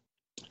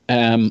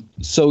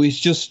 So he's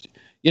just,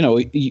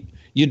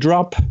 you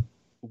drop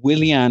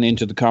Willian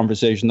into the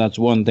conversation, that's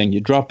one thing.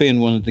 You drop in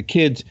one of the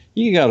kids,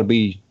 you got to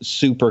be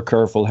super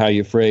careful how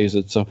you phrase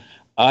it. So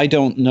I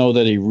don't know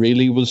that he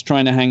really was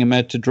trying to hang him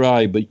out to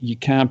dry, but you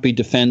can't be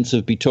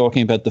defensive, be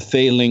talking about the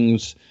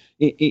failings,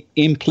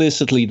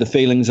 implicitly the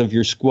failings of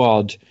your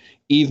squad,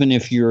 even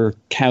if you're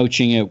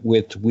couching it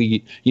with,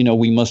 we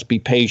must be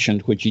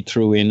patient, which he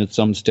threw in at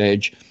some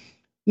stage.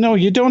 No,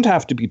 you don't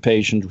have to be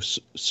patient with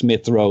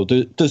Smith Rowe.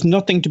 There's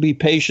nothing to be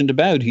patient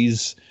about.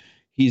 He's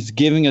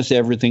giving us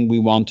everything we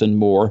want and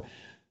more.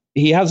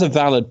 He has a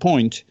valid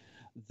point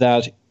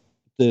that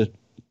the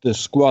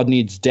squad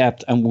needs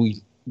depth, and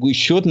we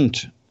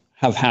shouldn't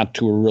have had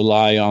to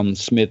rely on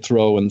Smith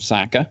Rowe and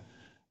Saka.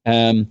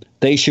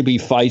 They should be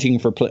fighting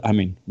for play. I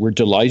mean, we're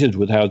delighted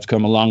with how it's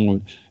come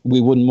along.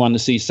 We wouldn't want to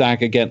see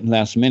Saka getting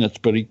last minutes,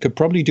 but he could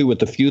probably do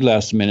with a few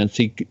last minutes.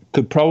 He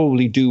could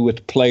probably do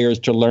with players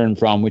to learn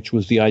from, which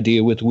was the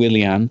idea with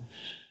Willian.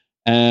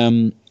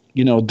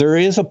 There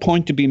is a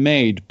point to be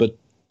made, but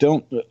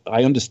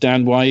I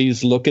understand why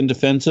he's looking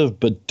defensive,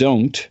 but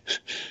don't.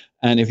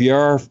 And if you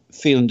are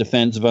feeling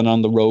defensive and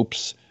on the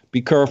ropes,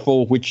 be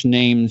careful which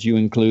names you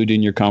include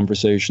in your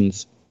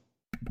conversations.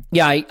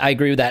 Yeah, I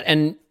agree with that.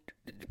 And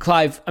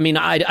Clive, I mean,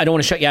 I don't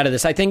want to shut you out of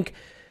this. I think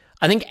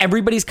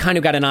everybody's kind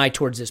of got an eye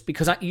towards this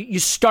because you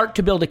start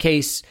to build a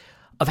case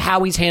of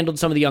how he's handled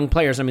some of the young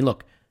players. I mean,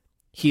 look,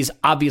 he's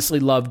obviously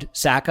loved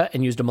Saka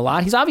and used him a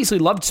lot. He's obviously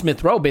loved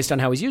Smith Rowe based on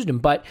how he's used him.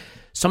 But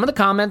some of the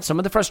comments, some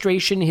of the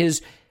frustration,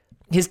 his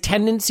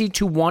tendency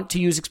to want to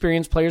use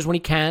experienced players when he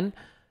can,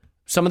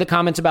 some of the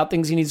comments about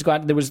things he needs to go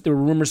out. There were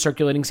rumors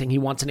circulating saying he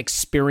wants an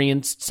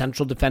experienced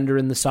central defender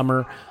in the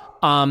summer.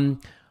 I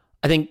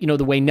think,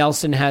 the way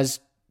Nelson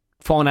has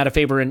fallen out of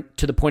favor and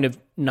to the point of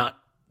not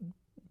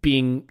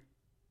being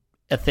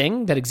a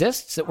thing that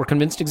exists, that we're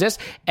convinced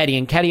exists.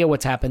 Eddie Nketiah,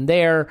 what's happened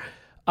there?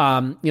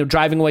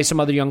 Driving away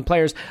some other young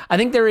players. I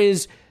think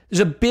there's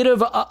a bit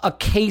of a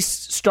case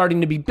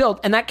starting to be built,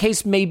 and that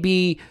case may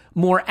be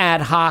more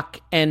ad hoc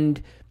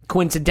and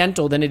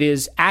coincidental than it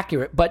is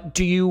accurate. But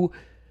do you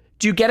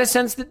get a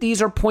sense that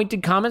these are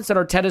pointed comments that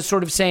Arteta's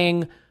sort of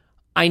saying,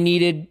 I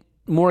needed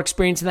more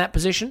experience in that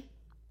position?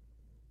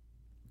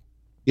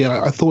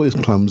 Yeah, I thought it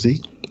was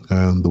clumsy.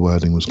 The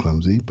wording was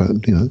clumsy, but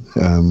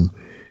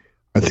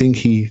I think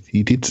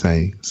he did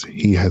say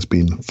he has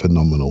been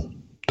phenomenal.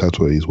 That's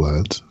what his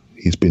words.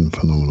 He's been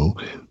phenomenal.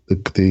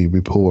 The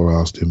reporter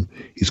asked him,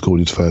 he scored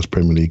his first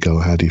Premier League goal.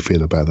 How do you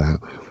feel about that?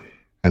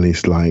 And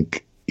it's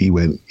like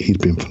he's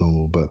been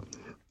phenomenal. But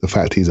the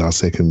fact he's our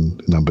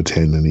second number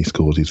 10 and he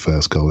scores his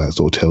first goal, that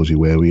sort of tells you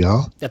where we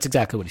are. That's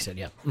exactly what he said.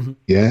 Yeah. Mm-hmm.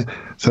 Yeah.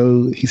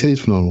 So he said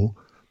he's phenomenal.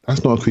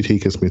 That's not a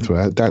critique of Smith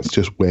Rowe. That's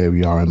just where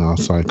we are in our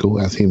cycle.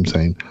 That's him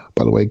saying,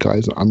 by the way,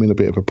 guys, I'm in a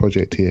bit of a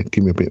project here.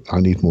 Give me a bit.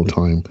 I need more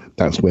time.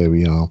 That's where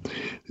we are.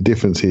 The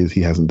difference is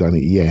he hasn't done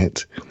it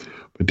yet.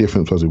 The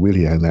difference was with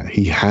Willian that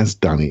he has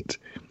done it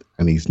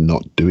and he's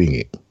not doing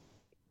it. Do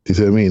you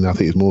see what I mean? I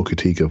think it's more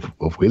critique of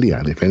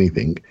Willian, if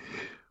anything.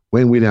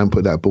 When Willian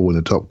put that ball in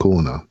the top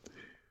corner,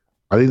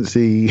 I didn't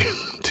see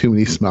too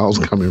many smiles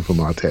coming from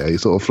Arteta. It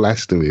sort of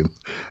flashed to him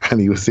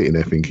and he was sitting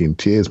there thinking,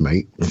 cheers,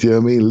 mate. Do you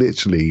know what I mean?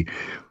 Literally,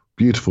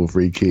 beautiful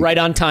free kick. Right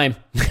on time.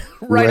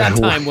 On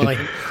time,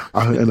 Willian.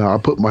 I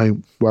put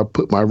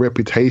my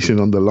reputation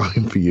on the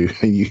line for you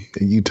and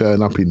you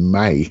turn up in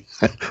May.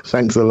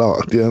 Thanks a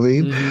lot. Do you know what I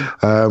mean?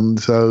 Mm-hmm.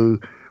 So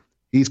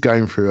he's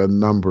going through a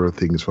number of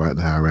things right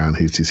now around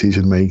his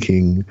decision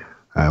making,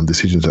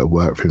 decisions that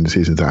work for him,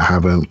 decisions that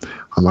haven't.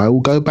 And I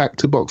will go back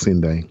to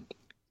Boxing Day.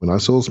 When I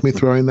saw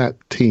Smith Rowe in that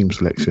team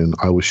selection,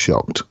 I was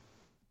shocked.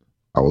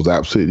 I was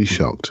absolutely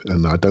shocked.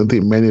 And I don't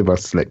think many of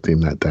us selected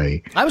him that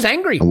day. I was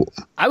angry.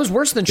 I was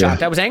worse than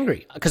shocked. Yeah. I was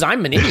angry because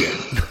I'm an idiot.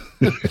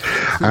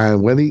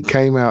 And when he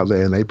came out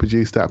there and they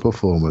produced that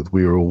performance,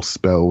 we were all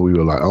spelled. We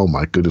were like, oh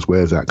my goodness,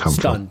 where's that come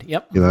Stunned. from?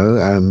 Yep.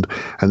 And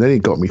then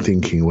it got me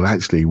thinking, well,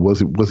 actually,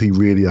 was he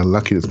really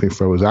unlucky that Smith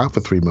Rowe was out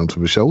for 3 months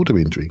with a shoulder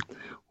injury?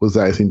 Was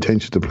that his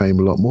intention to play him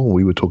a lot more?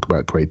 We would talk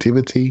about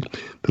creativity,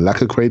 the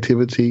lack of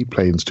creativity,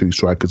 playing two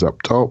strikers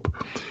up top,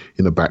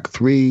 in the back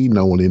three,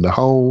 no one in the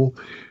hole.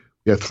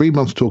 We had 3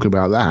 months talking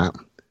about that.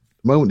 The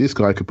moment this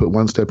guy could put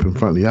one step in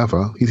front of the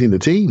other, he's in the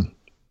team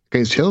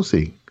against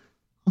Chelsea.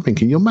 I'm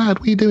thinking, you're mad,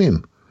 what are you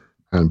doing?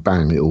 And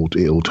bang, it all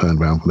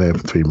turned around from there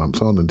for 3 months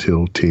on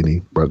until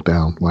Tierney broke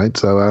down, right?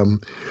 So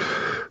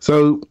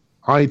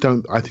I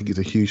think he's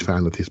a huge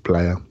fan of this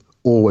player,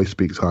 always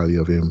speaks highly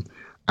of him.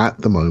 At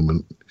the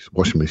moment, it's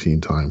washing machine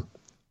time.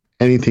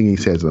 Anything he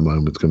says at the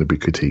moment is going to be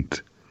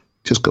critiqued.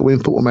 Just go win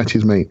football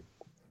matches, mate.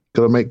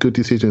 Got to make good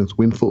decisions,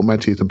 win football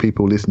matches, and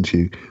people will listen to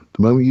you.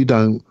 The moment you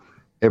don't,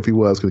 every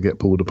word's going to get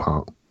pulled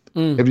apart.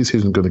 Every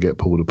decision's going to get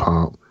pulled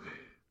apart.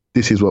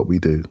 This is what we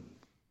do.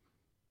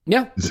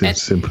 Yeah. It's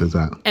as simple as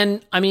that.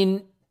 And, I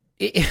mean,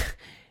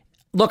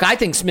 look, I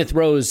think Smith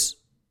Rowe's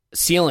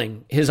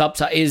ceiling, his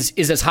upside, is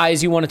as high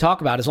as you want to talk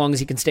about, as long as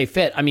he can stay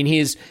fit. I mean,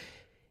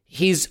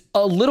 he's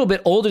a little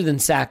bit older than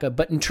Saka,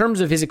 but in terms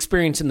of his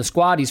experience in the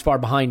squad, he's far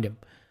behind him.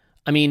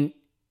 I mean,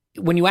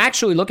 when you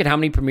actually look at how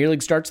many Premier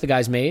League starts the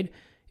guy's made,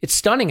 it's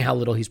stunning how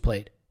little he's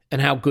played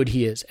and how good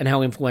he is and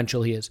how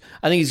influential he is.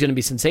 I think he's going to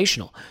be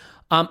sensational.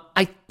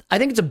 I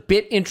think it's a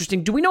bit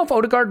interesting. Do we know if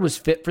Odegaard was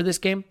fit for this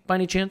game by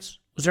any chance?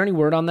 Was there any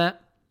word on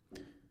that?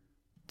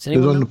 He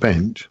was on the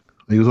bench.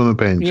 He was on the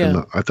bench, yeah.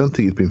 And I don't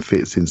think he's been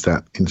fit since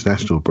that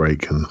international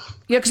break. And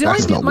yeah,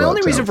 because my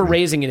only reason for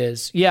raising it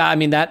is, I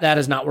mean, that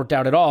has not worked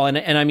out at all.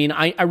 And I mean,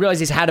 I realize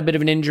he's had a bit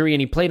of an injury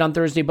and he played on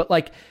Thursday, but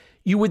like,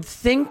 you would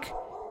think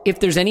if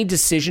there's any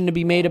decision to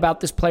be made about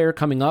this player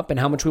coming up and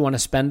how much we want to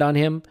spend on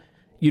him,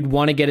 you'd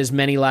want to get as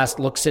many last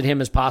looks at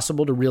him as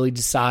possible to really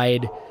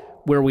decide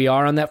where we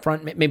are on that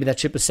front. Maybe that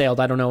ship has sailed.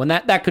 I don't know. And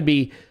that could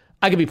be,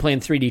 I could be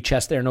playing 3D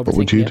chess there and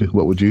overthinking.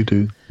 What would you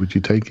do? Would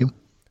you take him?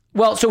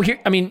 Well, so here,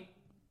 I mean,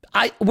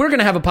 we're going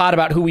to have a pod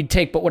about who we'd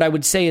take, but what I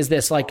would say is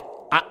this, like,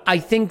 I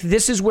think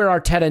this is where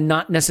Arteta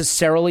not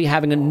necessarily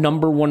having a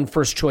number one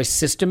first choice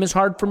system is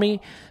hard for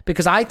me,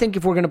 because I think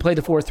if we're going to play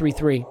the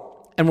 4-3-3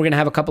 and we're going to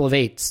have a couple of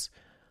 8s,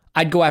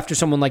 I'd go after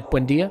someone like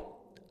Buendia,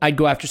 I'd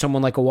go after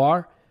someone like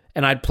Aouar,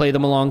 and I'd play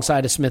them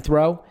alongside a Smith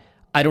Rowe.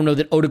 I don't know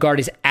that Odegaard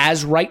is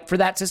as right for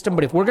that system,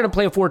 but if we're going to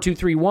play a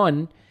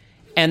 4-2-3-1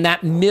 and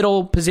that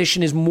middle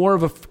position is more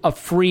of a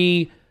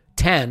free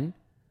 10,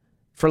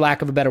 for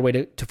lack of a better way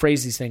to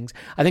phrase these things,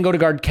 I think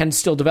Odegaard can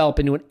still develop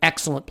into an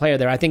excellent player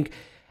there. I think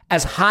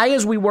as high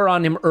as we were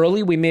on him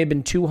early, we may have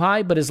been too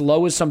high, but as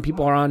low as some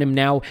people are on him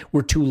now,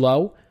 we're too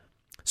low.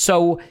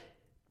 So,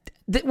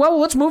 well,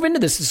 let's move into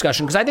this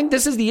discussion, because I think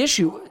this is the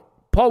issue.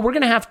 Paul, we're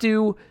going to have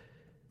to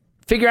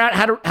figure out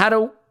how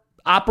to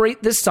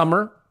operate this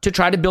summer to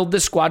try to build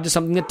this squad to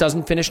something that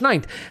doesn't finish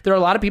 9th. There are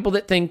a lot of people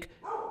that think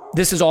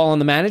this is all on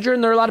the manager,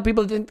 and there are a lot of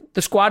people that think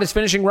the squad is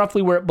finishing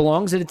roughly where it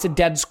belongs, and it's a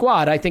dead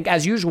squad. I think,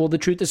 as usual, the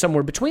truth is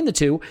somewhere between the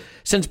two.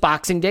 Since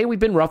Boxing Day, we've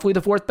been roughly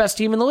the 4th best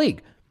team in the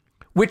league,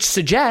 which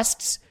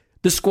suggests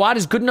the squad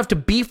is good enough to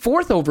be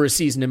 4th over a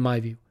season, in my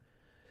view.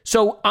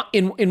 So,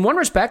 in one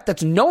respect,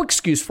 that's no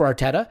excuse for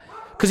Arteta,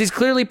 because he's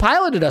clearly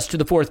piloted us to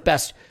the 4th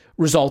best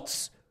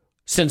results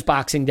since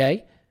Boxing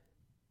Day,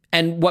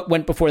 and what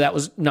went before that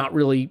was not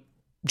really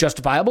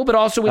justifiable, but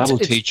also that'll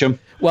teach him.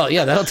 Well,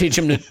 yeah, that'll teach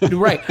him to do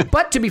right.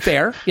 But to be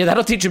fair, yeah,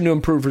 that'll teach him to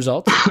improve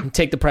results and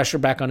take the pressure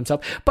back on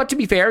himself. But to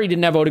be fair, he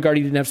didn't have Odegaard,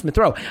 he didn't have Smith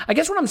Rowe. I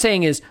guess what I'm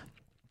saying is,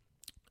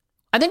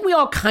 I think we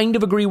all kind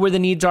of agree where the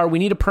needs are. We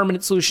need a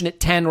permanent solution at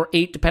 10 or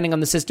 8, depending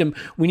on the system.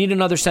 We need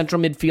another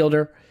central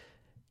midfielder.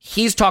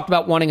 He's talked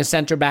about wanting a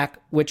center back,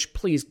 which,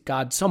 please,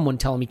 God, someone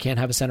tell him he can't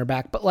have a center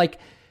back. But, like,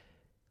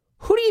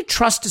 who do you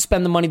trust to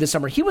spend the money this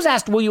summer? He was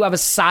asked, will you have a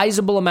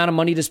sizable amount of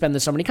money to spend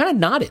this summer? And he kind of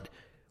nodded,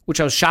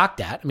 which I was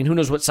shocked at. I mean, who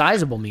knows what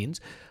sizable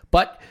means?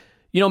 But,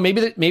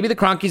 maybe the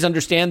Kroenkes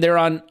understand they're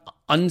on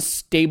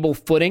unstable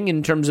footing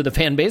in terms of the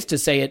fan base, to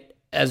say it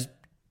as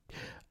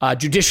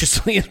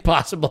judiciously as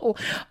possible.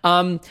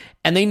 And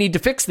they need to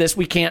fix this.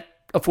 We can't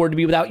afford to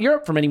be without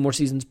Europe for many more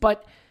seasons.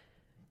 But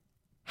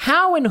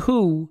how and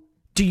who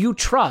do you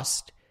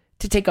trust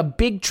to take a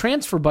big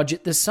transfer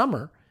budget this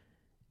summer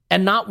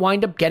and not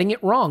wind up getting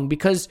it wrong?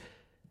 Because,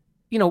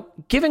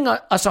 giving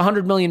us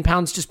 £100 million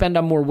to spend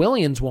on more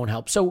Williams won't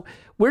help. So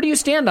where do you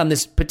stand on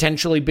this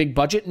potentially big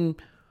budget, and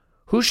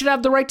who should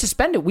have the right to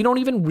spend it? We don't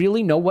even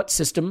really know what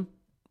system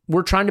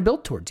we're trying to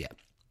build towards yet.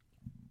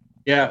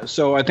 Yeah,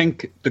 so I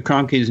think the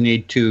Kroenkes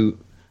need to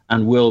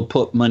and will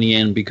put money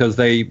in, because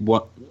they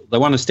want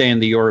to stay in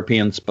the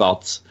European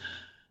spots,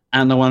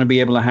 and they want to be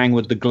able to hang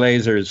with the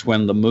Glazers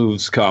when the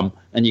moves come.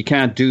 And you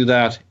can't do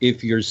that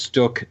if you're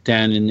stuck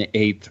down in the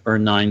 8th or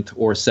 9th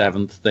or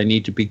 7th. They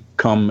need to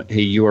become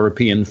a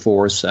European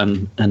force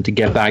and to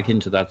get back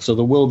into that. So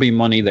there will be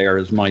money there,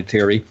 is my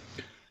theory.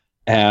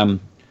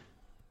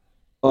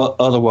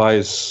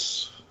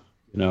 Otherwise,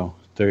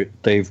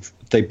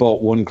 they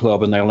bought one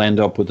club and they'll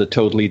end up with a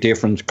totally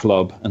different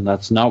club, and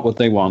that's not what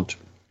they want.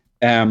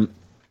 So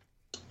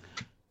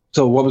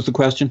what was the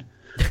question?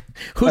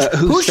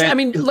 I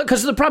mean,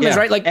 because the problem is,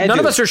 right, like, Edu. None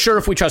of us are sure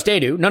if we trust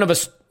Edu. None of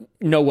us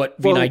know what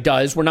Vinay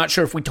does. We're not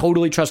sure if we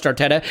totally trust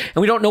Arteta,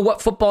 and we don't know what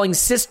footballing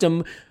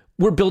system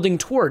we're building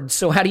towards.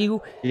 So how do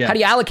you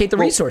allocate the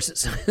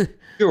resources?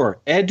 Sure.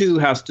 Edu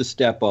has to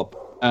step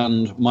up,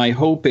 and my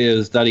hope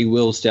is that he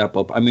will step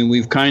up. I mean,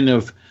 we've kind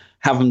of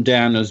have him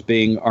down as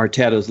being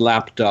Arteta's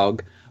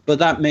lapdog, but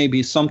that may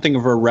be something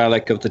of a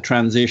relic of the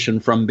transition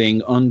from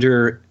being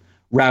under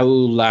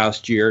Raul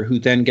last year, who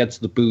then gets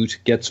the boot,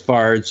 gets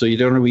fired, so you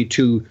don't want to be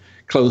too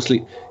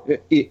closely.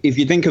 If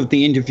you think of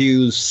the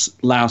interviews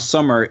last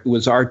summer, it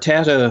was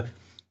Arteta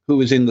who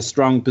was in the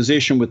strong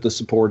position with the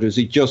supporters.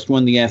 He just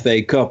won the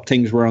FA Cup,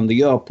 things were on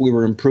the up, we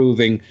were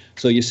improving.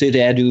 So you sit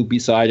Edu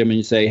beside him and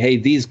you say, hey,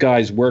 these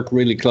guys work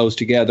really close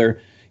together,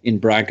 in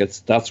brackets.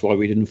 That's why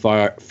we didn't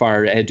fire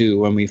Edu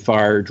when we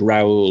fired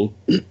Raul.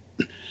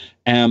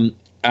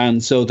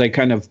 And so they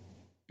kind of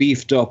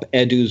beefed up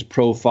Edu's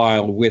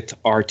profile with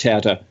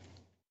Arteta,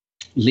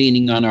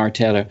 leaning on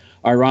Arteta.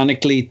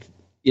 Ironically,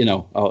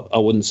 I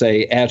wouldn't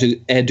say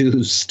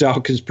Edu's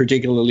stock is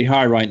particularly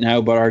high right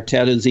now, but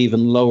Arteta's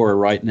even lower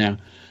right now.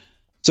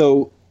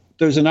 So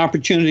there's an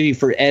opportunity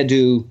for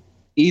Edu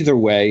either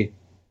way,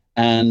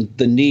 and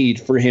the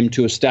need for him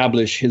to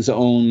establish his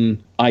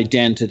own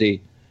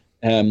identity.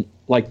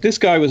 Like, this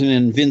guy was an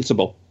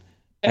invincible.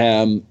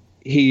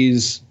 He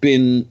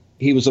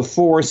was a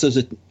force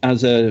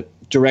as a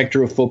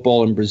director of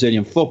football in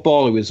Brazilian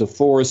football. He was a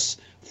force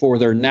for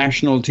their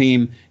national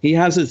team. He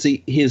has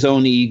his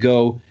own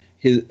ego.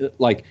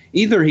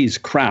 Either he's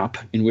crap,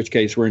 in which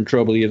case we're in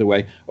trouble either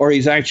way, or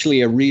he's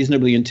actually a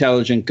reasonably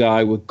intelligent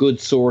guy with good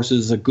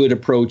sources, a good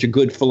approach, a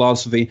good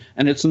philosophy,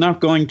 and it's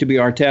not going to be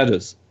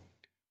Arteta's.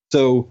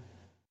 So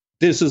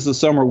this is the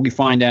summer we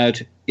find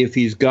out if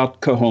he's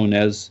got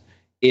cojones,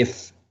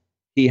 if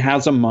he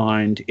has a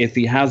mind, if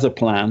he has a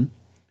plan,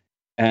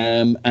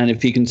 and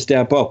if he can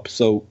step up.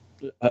 So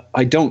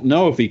I don't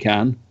know if he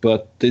can,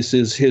 but this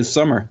is his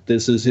summer.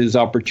 This is his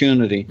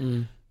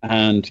opportunity.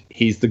 and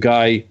he's the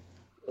guy.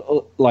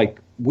 Like,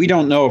 we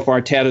don't know if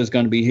Arteta is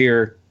going to be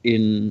here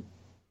in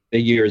a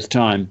year's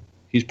time.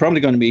 He's probably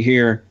going to be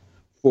here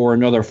for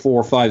another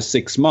 4, 5,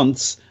 6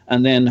 months,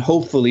 and then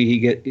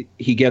hopefully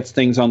he gets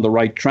things on the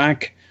right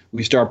track.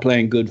 We start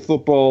playing good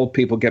football,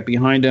 people get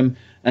behind him,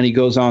 and he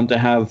goes on to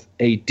have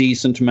a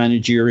decent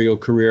managerial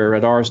career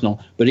at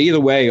Arsenal. But either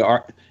way,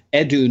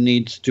 Edu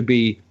needs to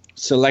be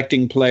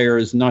selecting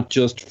players not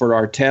just for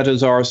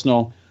Arteta's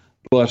Arsenal,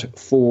 but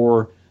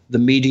for the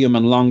medium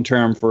and long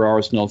term for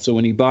Arsenal. So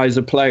when he buys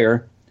a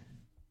player,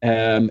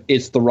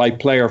 it's the right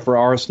player for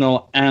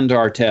Arsenal and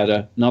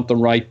Arteta, not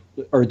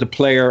the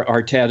player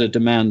Arteta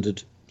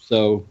demanded.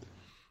 So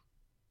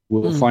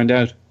we'll find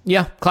out.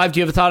 Yeah, Clive, do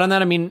you have a thought on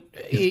that? I mean,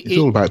 it's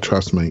all about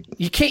trust, mate.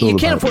 You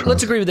can't afford.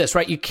 Let's agree with this,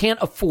 right? You can't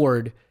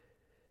afford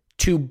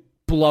to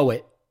blow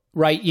it,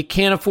 right? You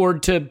can't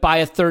afford to buy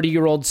a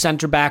 30-year-old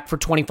center back for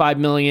 $25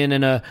 million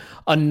and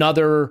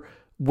another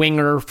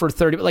winger for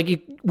 30.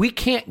 Like, we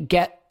can't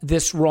get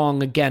this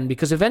wrong again,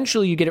 because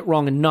eventually you get it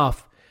wrong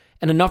enough,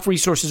 and enough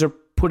resources are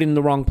put in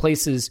the wrong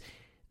places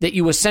that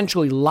you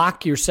essentially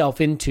lock yourself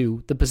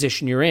into the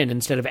position you're in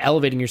instead of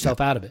elevating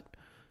yourself out of it.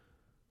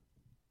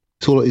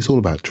 It's all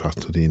about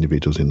trust of the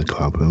individuals in the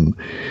club, and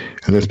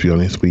let's be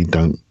honest, we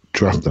don't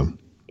trust them.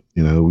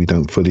 You know, we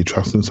don't fully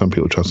trust them. Some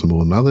people trust them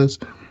more than others.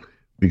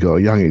 We got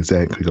a young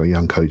exec, we got a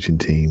young coaching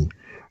team,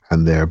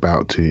 and they're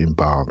about to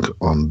embark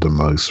on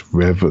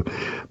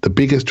the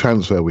biggest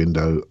transfer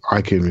window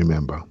I can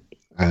remember,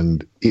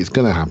 and it's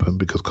going to happen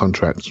because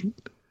contract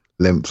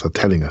lengths are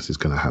telling us it's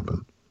going to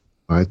happen.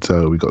 Right,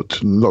 so we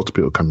got lots of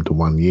people coming to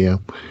 1 year,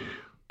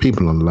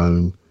 people on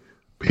loan.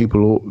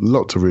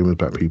 Lots of rumours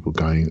about people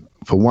going.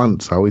 For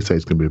once, I always say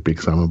it's going to be a big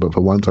summer, but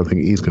for once I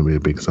think it is going to be a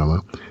big summer.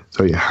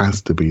 So it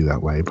has to be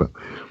that way.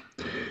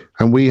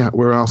 And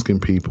we're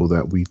asking people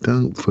that we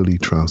don't fully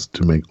trust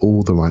to make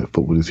all the right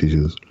football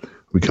decisions.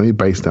 We can only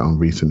base that on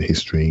recent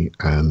history,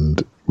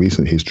 and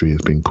recent history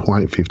has been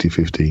quite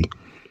 50-50,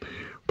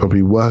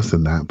 probably worse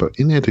than that. But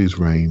in Edu's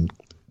reign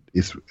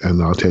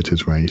and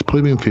Arteta's reign, it's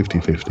probably been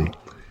 50-50.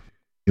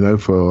 You know,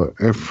 for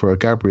a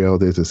Gabriel,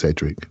 there's a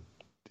Cedric.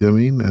 You know what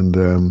I mean?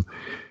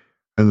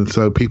 And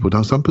so some people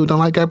don't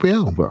like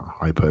Gabriel, but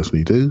I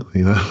personally do.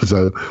 You know,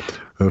 so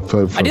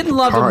I didn't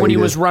love him when he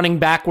was running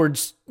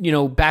backwards, you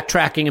know,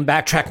 backtracking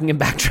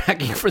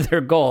for their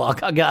goal.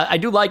 I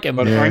do like him.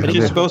 But aren't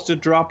you supposed to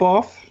drop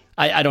off?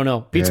 I don't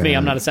know. Beats me.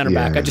 I'm not a center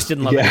back. I just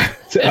didn't love it.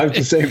 I have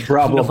the same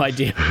problem. No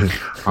idea.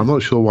 I'm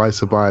not sure why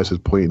Ceballos is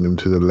pointing him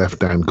to the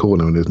left-hand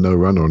corner and there's no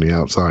runner on the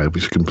outside,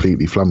 which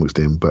completely flummoxed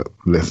him. But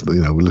we'll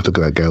look at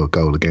that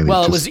goal again.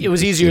 Well, it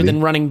was easier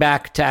than running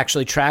back to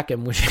actually track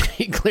him, which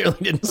he clearly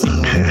didn't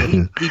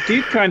see. He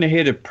did kind of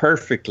hit it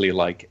perfectly,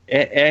 like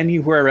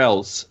anywhere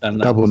else.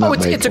 And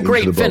it's a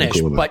great finish,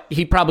 but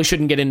he probably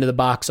shouldn't get into the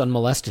box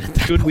unmolested at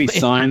that Should we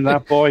sign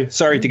that boy?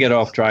 Sorry to get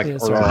off track,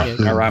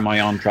 or am I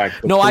on track?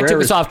 But no, I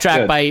took us off track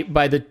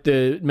by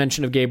the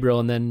mention of Gabriel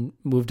and then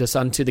moved us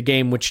on to the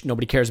game, which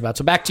nobody cares about.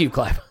 So back to you,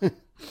 Clive.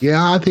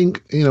 Yeah, I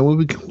think, you know,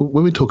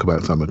 when we talk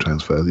about summer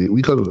transfers,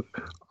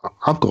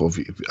 I've got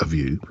a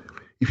view.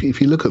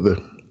 If you look at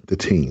the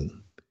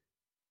team,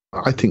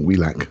 I think we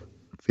lack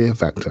fear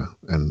factor,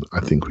 and I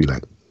think we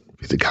lack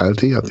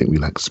physicality. I think we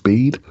lack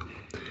speed.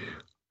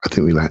 I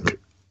think we lack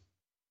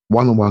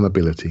one-on-one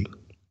ability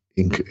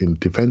in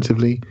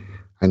defensively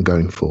and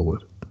going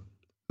forward.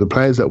 The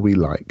players that we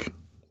like,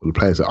 or the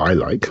players that I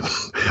like,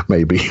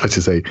 maybe I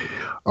should say,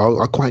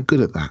 are quite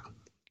good at that.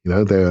 You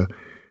know, they're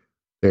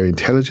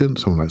intelligent.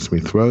 Someone like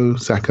Smith Rowe,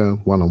 Saka,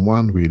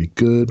 one-on-one, really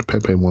good.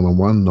 Pepe,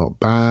 one-on-one, not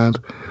bad.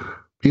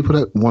 People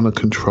that want to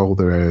control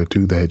their area,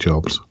 do their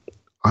jobs.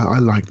 I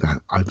like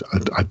that.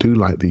 I do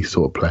like these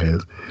sort of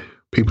players.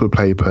 People who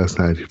play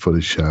personality for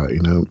the shirt.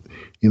 You know,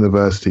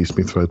 University,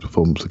 Smith Rowe's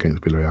performance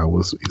against Villarreal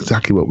was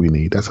exactly what we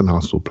need. That's an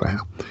Arsenal player.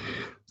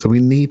 So we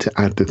need to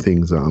add the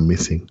things that are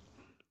missing.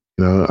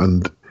 You know,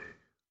 and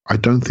I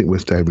don't think we're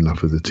stable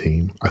enough as a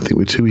team. I think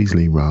we're too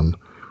easily run.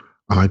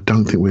 And I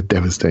don't think we're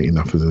devastating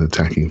enough as an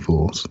attacking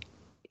force.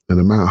 And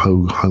the amount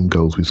of home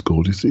goals we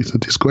scored is a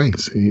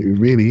disgrace. It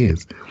really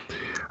is.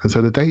 And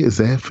so the data's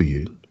there for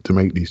you to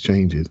make these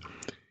changes.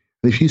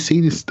 And if you see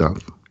this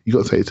stuff, you've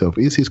got to say to yourself,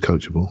 is this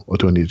coachable, or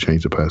do I need to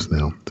change the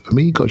personnel? For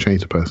me, you've got to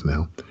change the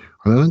personnel.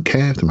 And I don't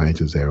care if the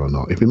manager's there or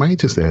not. If the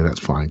manager's there, that's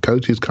fine.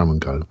 Coaches come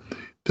and go.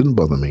 Didn't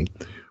bother me.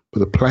 But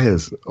the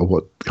players are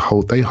what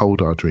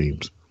hold our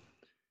dreams.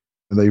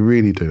 And they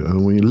really do.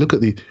 And when you look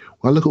at when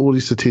I look at all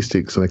these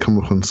statistics and they come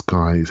up on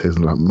Sky, it says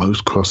like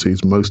most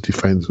crosses, most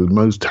defenses,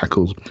 most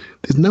tackles.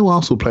 There's no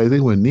Arsenal players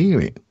anywhere near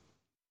it.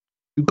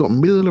 You've got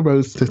middle of the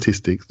road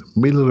statistics,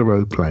 middle of the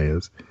road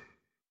players.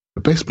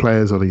 The best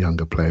players are the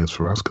younger players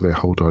for us because they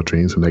hold our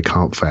dreams and they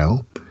can't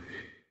fail.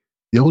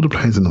 The older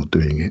players are not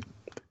doing it.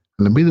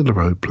 And the middle of the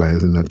road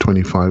players in that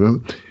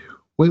 25.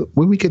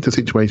 When we get to a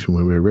situation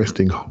where we're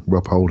resting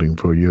Rob Holding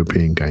for a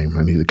European game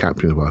and he's the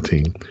captain of our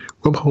team,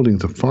 Rob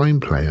Holding's a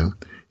fine player.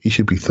 He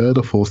should be third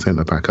or fourth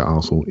centre back at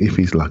Arsenal if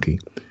he's lucky.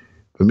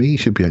 For me, he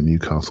should be at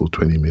Newcastle,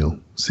 20 mil.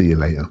 See you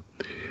later.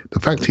 The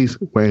fact he's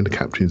wearing the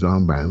captain's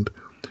armband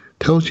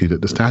tells you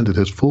that the standard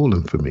has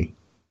fallen for me.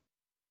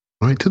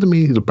 Right? Doesn't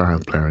mean he's a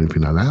bad player or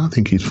anything like that. I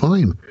think he's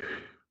fine.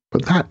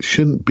 But that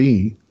shouldn't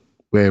be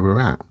where we're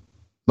at.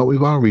 Not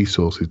with our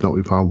resources, not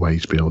with our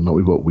wage bill, not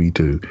with what we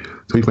do.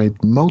 So we've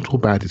made multiple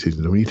bad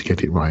decisions and we need to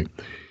get it right.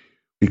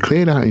 We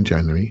cleared out in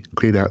January,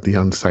 cleared out the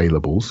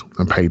unsaleables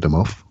and paid them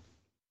off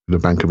with a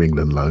Bank of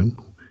England loan.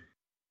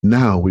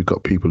 Now we've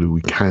got people who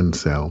we can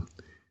sell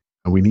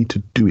and we need to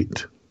do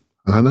it.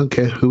 And I don't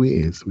care who it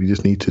is. We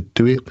just need to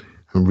do it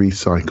and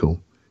recycle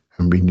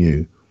and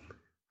renew.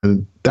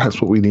 And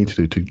that's what we need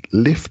to do to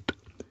lift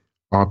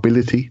our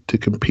ability to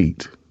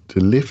compete, to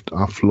lift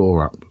our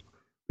floor up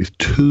with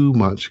too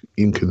much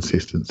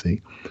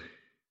inconsistency.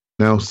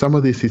 Now, some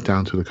of this is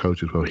down to the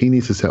coach as well. He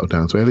needs to settle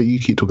down. So, Elliot, you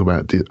keep talking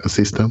about a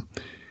system.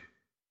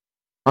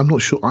 I'm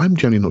not sure. I'm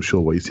generally not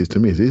sure what his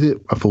system is. Is it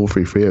a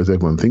 4-3-3 as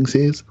everyone thinks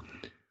it is?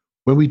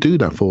 When we do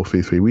that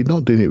 4-3-3, we're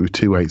not doing it with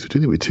 2 8s. We're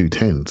doing it with 2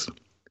 10s.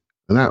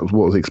 And that was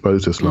what was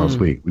exposed to us last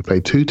week. We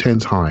played 2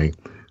 10s high.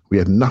 We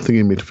had nothing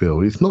in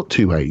midfield. It's not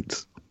 2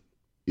 8s.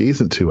 It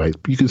isn't 2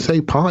 8s. You can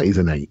say Partey's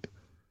an 8.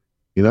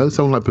 You know,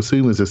 someone like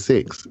Basuma's a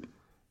 6.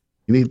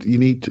 You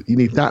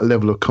need that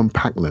level of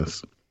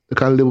compactness.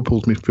 Look at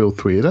Liverpool's midfield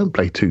 3. They don't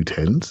play 2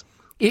 10s.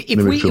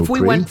 If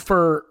we went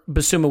for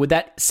Basuma, would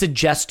that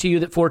suggest to you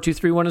that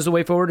 4-2-3-1 is the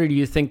way forward, or do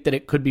you think that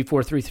it could be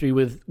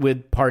 4-3-3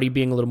 with Partey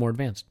being a little more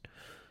advanced?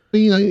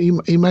 You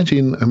know,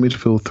 imagine a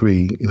midfield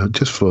 3. You know,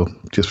 just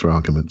for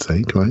argument's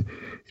sake, right?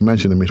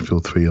 Imagine a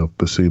midfield 3 of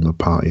Basuma,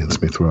 Partey, and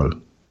Smith Rowe.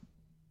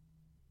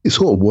 It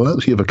sort of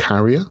works. You have a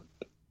carrier,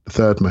 the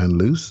third man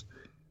loose,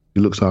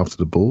 who looks after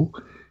the ball.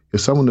 You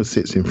have someone that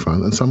sits in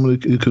front and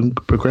someone who can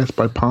progress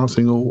by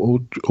passing or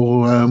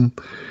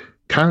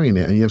carrying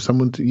it. And you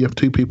have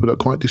 2 people that are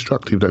quite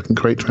destructive that can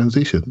create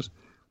transitions.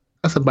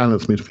 That's a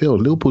balanced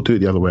midfield. Liverpool do it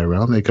the other way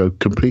around. They go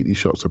completely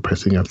shot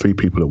suppressing, have 3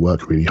 people that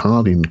work really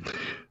hard to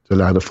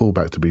allow the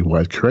fullback to be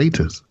wide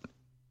creators.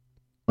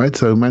 Right?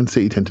 So Man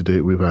City tend to do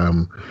it with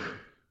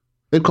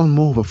they've gone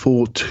more of a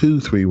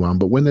 4-2-3-1,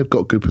 but when they've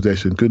got good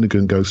possession,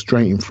 Gundogan goes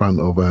straight in front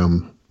of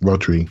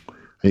Rodri,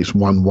 and it's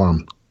 1-1.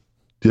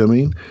 Do you know what I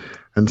mean?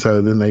 And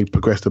so then they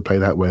progress to play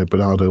that way.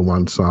 Bernardo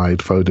one side,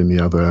 Foden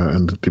the other,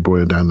 and De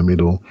Bruyne down the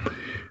middle.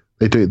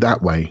 They do it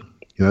that way,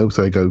 you know.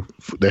 So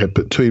they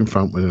put 2 in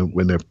front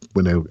when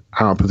they're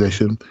out of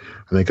possession,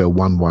 and they go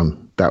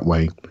 1-1 that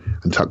way,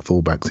 and tuck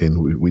fullbacks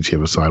in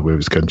whichever side, whether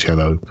it's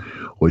Cancelo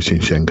or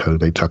Zinchenko,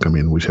 they tuck them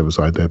in whichever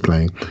side they're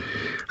playing.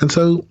 And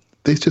so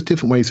there's just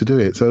different ways to do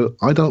it. So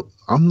I'd like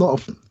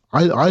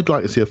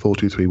to see a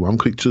 4-2-3-1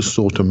 because it just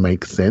sort of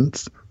makes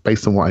sense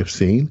based on what I've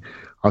seen.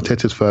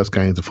 Arteta's first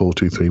game is a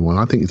 4-2-3-1.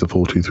 I think he's a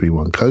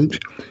 4-2-3-1 coach.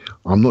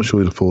 I'm not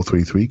sure he's a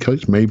 4-3-3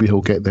 coach. Maybe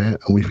he'll get there.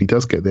 And if he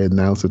does get there,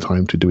 now's the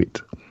time to do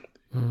it.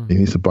 He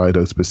needs to buy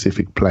those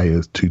specific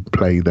players to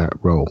play that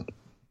role,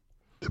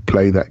 to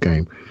play that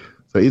game.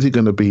 So is it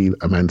going to be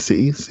a Man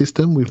City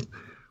system with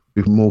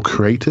more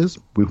creators,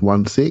 with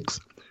 1-6?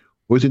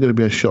 Or is it going to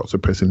be a shot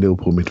suppressing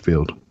Liverpool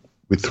midfield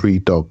with 3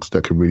 dogs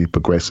that can really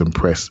progress and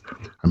press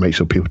and make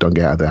sure people don't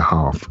get out of their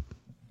half?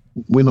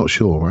 We're not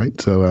sure, right?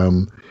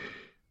 So,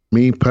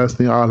 me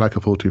personally, I like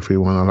a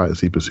 4-2-3-1. I like to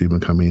see Basuma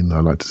come in.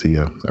 I like to see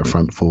a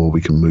front 4. We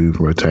can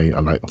move, rotate. I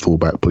like a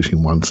fullback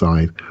pushing one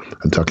side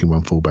and tucking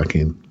one fullback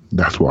in.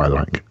 That's what I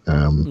like.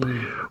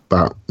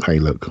 But hey,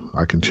 look,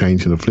 I can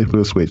change in the flip of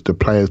the switch. The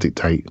players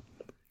dictate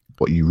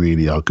what you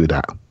really are good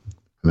at.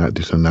 And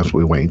that's what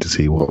we're waiting to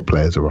see, what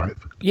players arrive.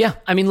 Yeah,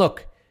 I mean,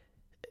 look,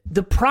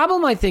 the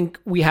problem I think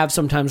we have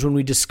sometimes when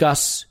we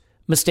discuss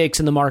mistakes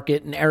in the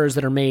market and errors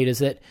that are made is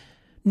that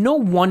no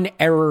one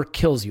error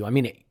kills you. I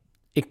mean,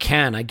 it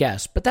can, I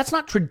guess, but that's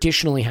not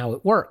traditionally how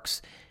it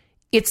works.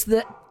 It's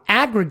the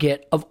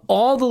aggregate of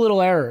all the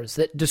little errors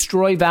that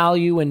destroy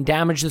value and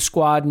damage the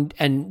squad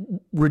and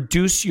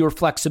reduce your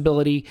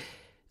flexibility.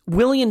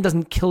 Willian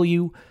doesn't kill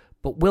you,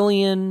 but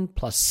Willian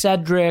plus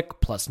Cedric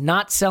plus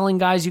not selling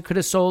guys you could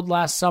have sold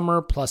last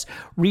summer plus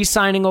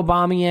re-signing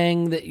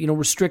Aubameyang that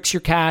restricts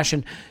your cash,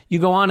 and you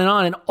go on,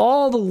 and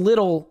all the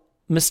little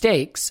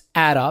mistakes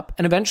add up,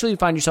 and eventually you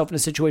find yourself in a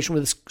situation where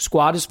the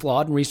squad is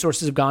flawed and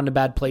resources have gone to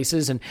bad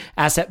places and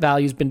asset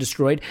value has been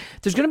destroyed.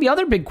 There's going to be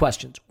other big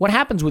questions. What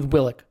happens with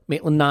Willock,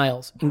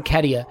 Maitland-Niles,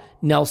 Nketiah,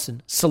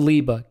 Nelson,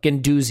 Saliba,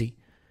 Guendouzi?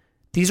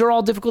 These are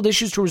all difficult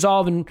issues to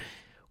resolve, and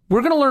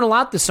we're going to learn a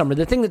lot this summer.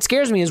 The thing that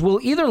scares me is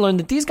we'll either learn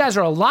that these guys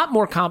are a lot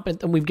more competent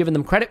than we've given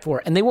them credit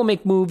for, and they will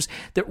make moves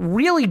that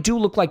really do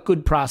look like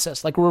good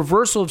process, like a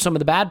reversal of some of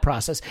the bad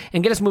process,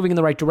 and get us moving in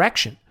the right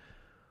direction.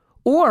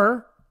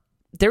 Or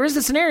there is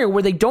the scenario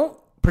where they don't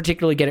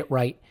particularly get it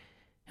right,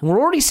 and we're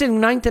already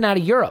sitting 9th and out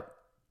of Europe,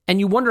 and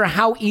you wonder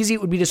how easy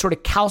it would be to sort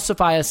of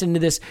calcify us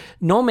into this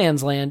no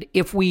man's land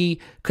if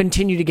we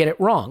continue to get it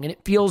wrong, and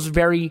it feels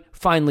very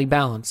finely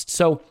balanced.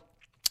 So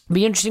it'll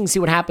be interesting to see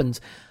what happens.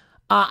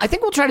 I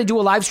think we'll try to do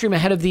a live stream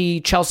ahead of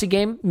the Chelsea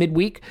game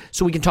midweek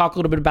so we can talk a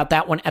little bit about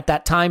that one at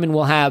that time, and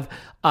we'll have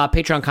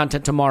Patreon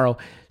content tomorrow.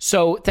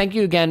 So thank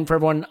you again for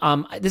everyone.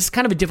 This is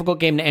kind of a difficult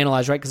game to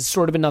analyze, right? Because it's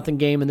sort of a nothing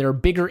game, and there are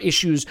bigger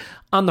issues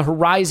on the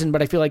horizon,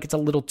 but I feel like it's a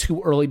little too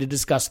early to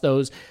discuss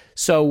those.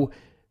 So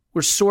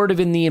we're sort of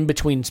in the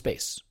in-between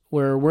space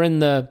where we're in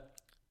the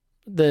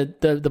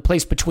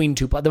place between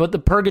two,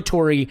 the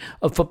purgatory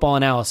of football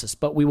analysis,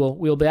 but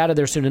we'll be out of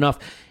there soon enough.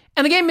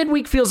 And the game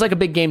midweek feels like a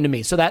big game to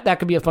me, so that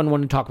could be a fun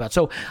one to talk about.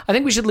 So I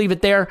think we should leave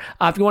it there.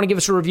 If you want to give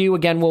us a review,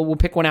 again, we'll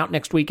pick one out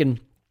next week and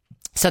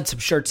send some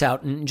shirts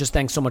out. And just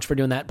thanks so much for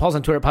doing that. Paul's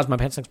on Twitter. Pause my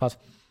pants. Thanks, Pause.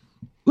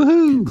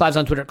 Woohoo! Clive's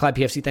on Twitter. Clive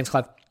PFC. Thanks,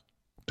 Clive.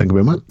 Thank you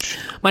very much.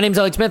 My name's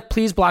Elliot Smith.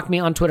 Please block me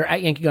on Twitter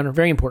at Yankee Gunner.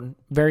 Very important.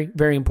 Very,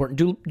 very important.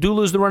 Do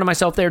lose the run of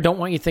myself there. Don't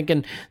want you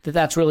thinking that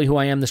that's really who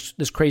I am,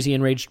 this crazy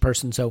enraged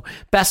person. So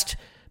best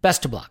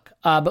to block.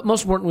 But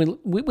most importantly,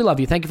 we love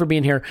you. Thank you for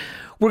being here.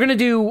 We're going to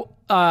do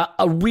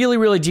a really,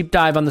 really deep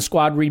dive on the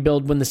squad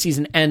rebuild when the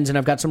season ends, and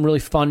I've got some really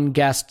fun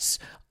guests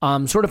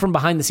sort of from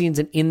behind the scenes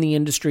and in the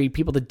industry,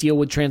 people that deal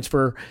with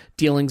transfer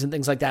dealings and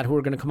things like that who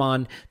are going to come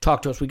on,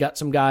 talk to us. We got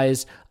some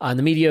guys in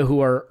the media who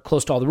are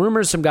close to all the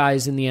rumors, some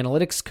guys in the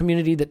analytics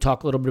community that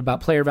talk a little bit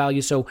about player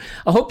value. So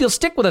I hope you'll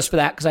stick with us for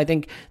that because I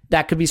think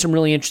that could be some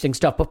really interesting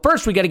stuff. But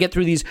first, we got to get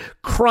through these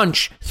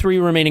crunch 3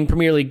 remaining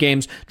Premier League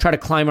games, try to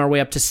climb our way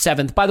up to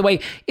 7th. By the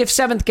way, if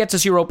 7th gets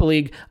us Europa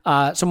League,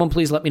 someone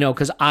please let me know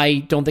because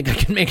I don't think I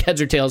can make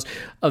heads or tails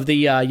of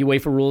the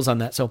UEFA rules on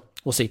that. So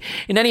we'll see.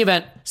 In any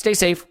event, stay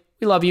safe.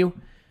 We love you.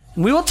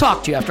 And we will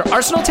talk to you after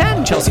Arsenal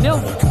 10, Chelsea 0.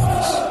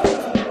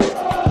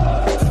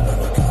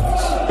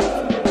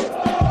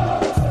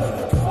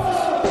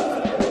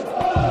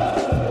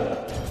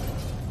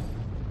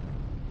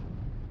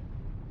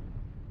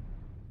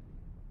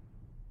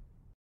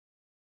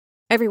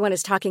 Everyone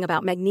is talking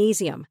about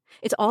magnesium.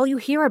 It's all you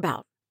hear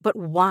about. But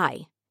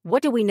why?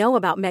 What do we know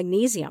about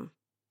magnesium?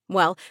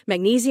 Well,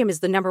 magnesium is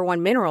the #1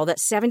 mineral that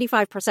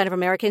 75% of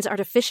Americans are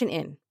deficient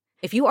in.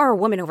 If you are a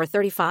woman over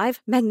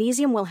 35,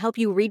 magnesium will help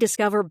you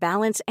rediscover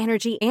balance,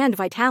 energy, and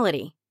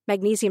vitality.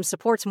 Magnesium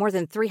supports more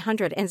than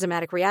 300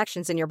 enzymatic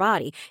reactions in your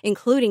body,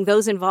 including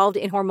those involved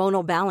in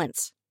hormonal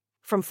balance.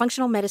 From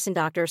functional medicine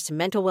doctors to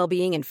mental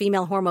well-being and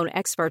female hormone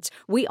experts,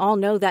 we all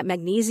know that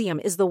magnesium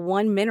is the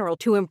one mineral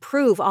to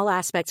improve all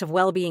aspects of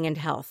well-being and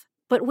health.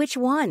 But which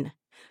one?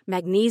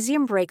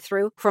 Magnesium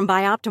Breakthrough from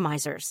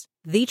Bioptimizers,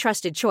 the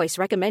trusted choice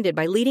recommended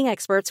by leading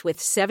experts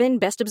with 7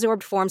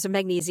 best-absorbed forms of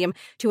magnesium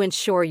to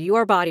ensure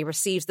your body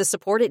receives the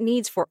support it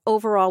needs for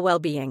overall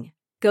well-being.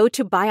 Go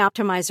to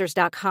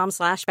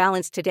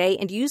bioptimizers.com/balance today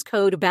and use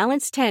code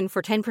BALANCE10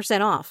 for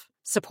 10% off.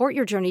 Support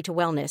your journey to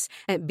wellness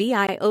at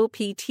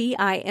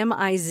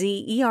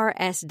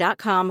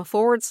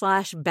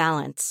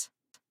bioptimizers.com/balance.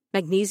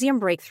 Magnesium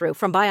Breakthrough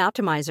from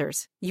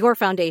Bioptimizers, your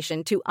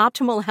foundation to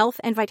optimal health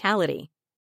and vitality.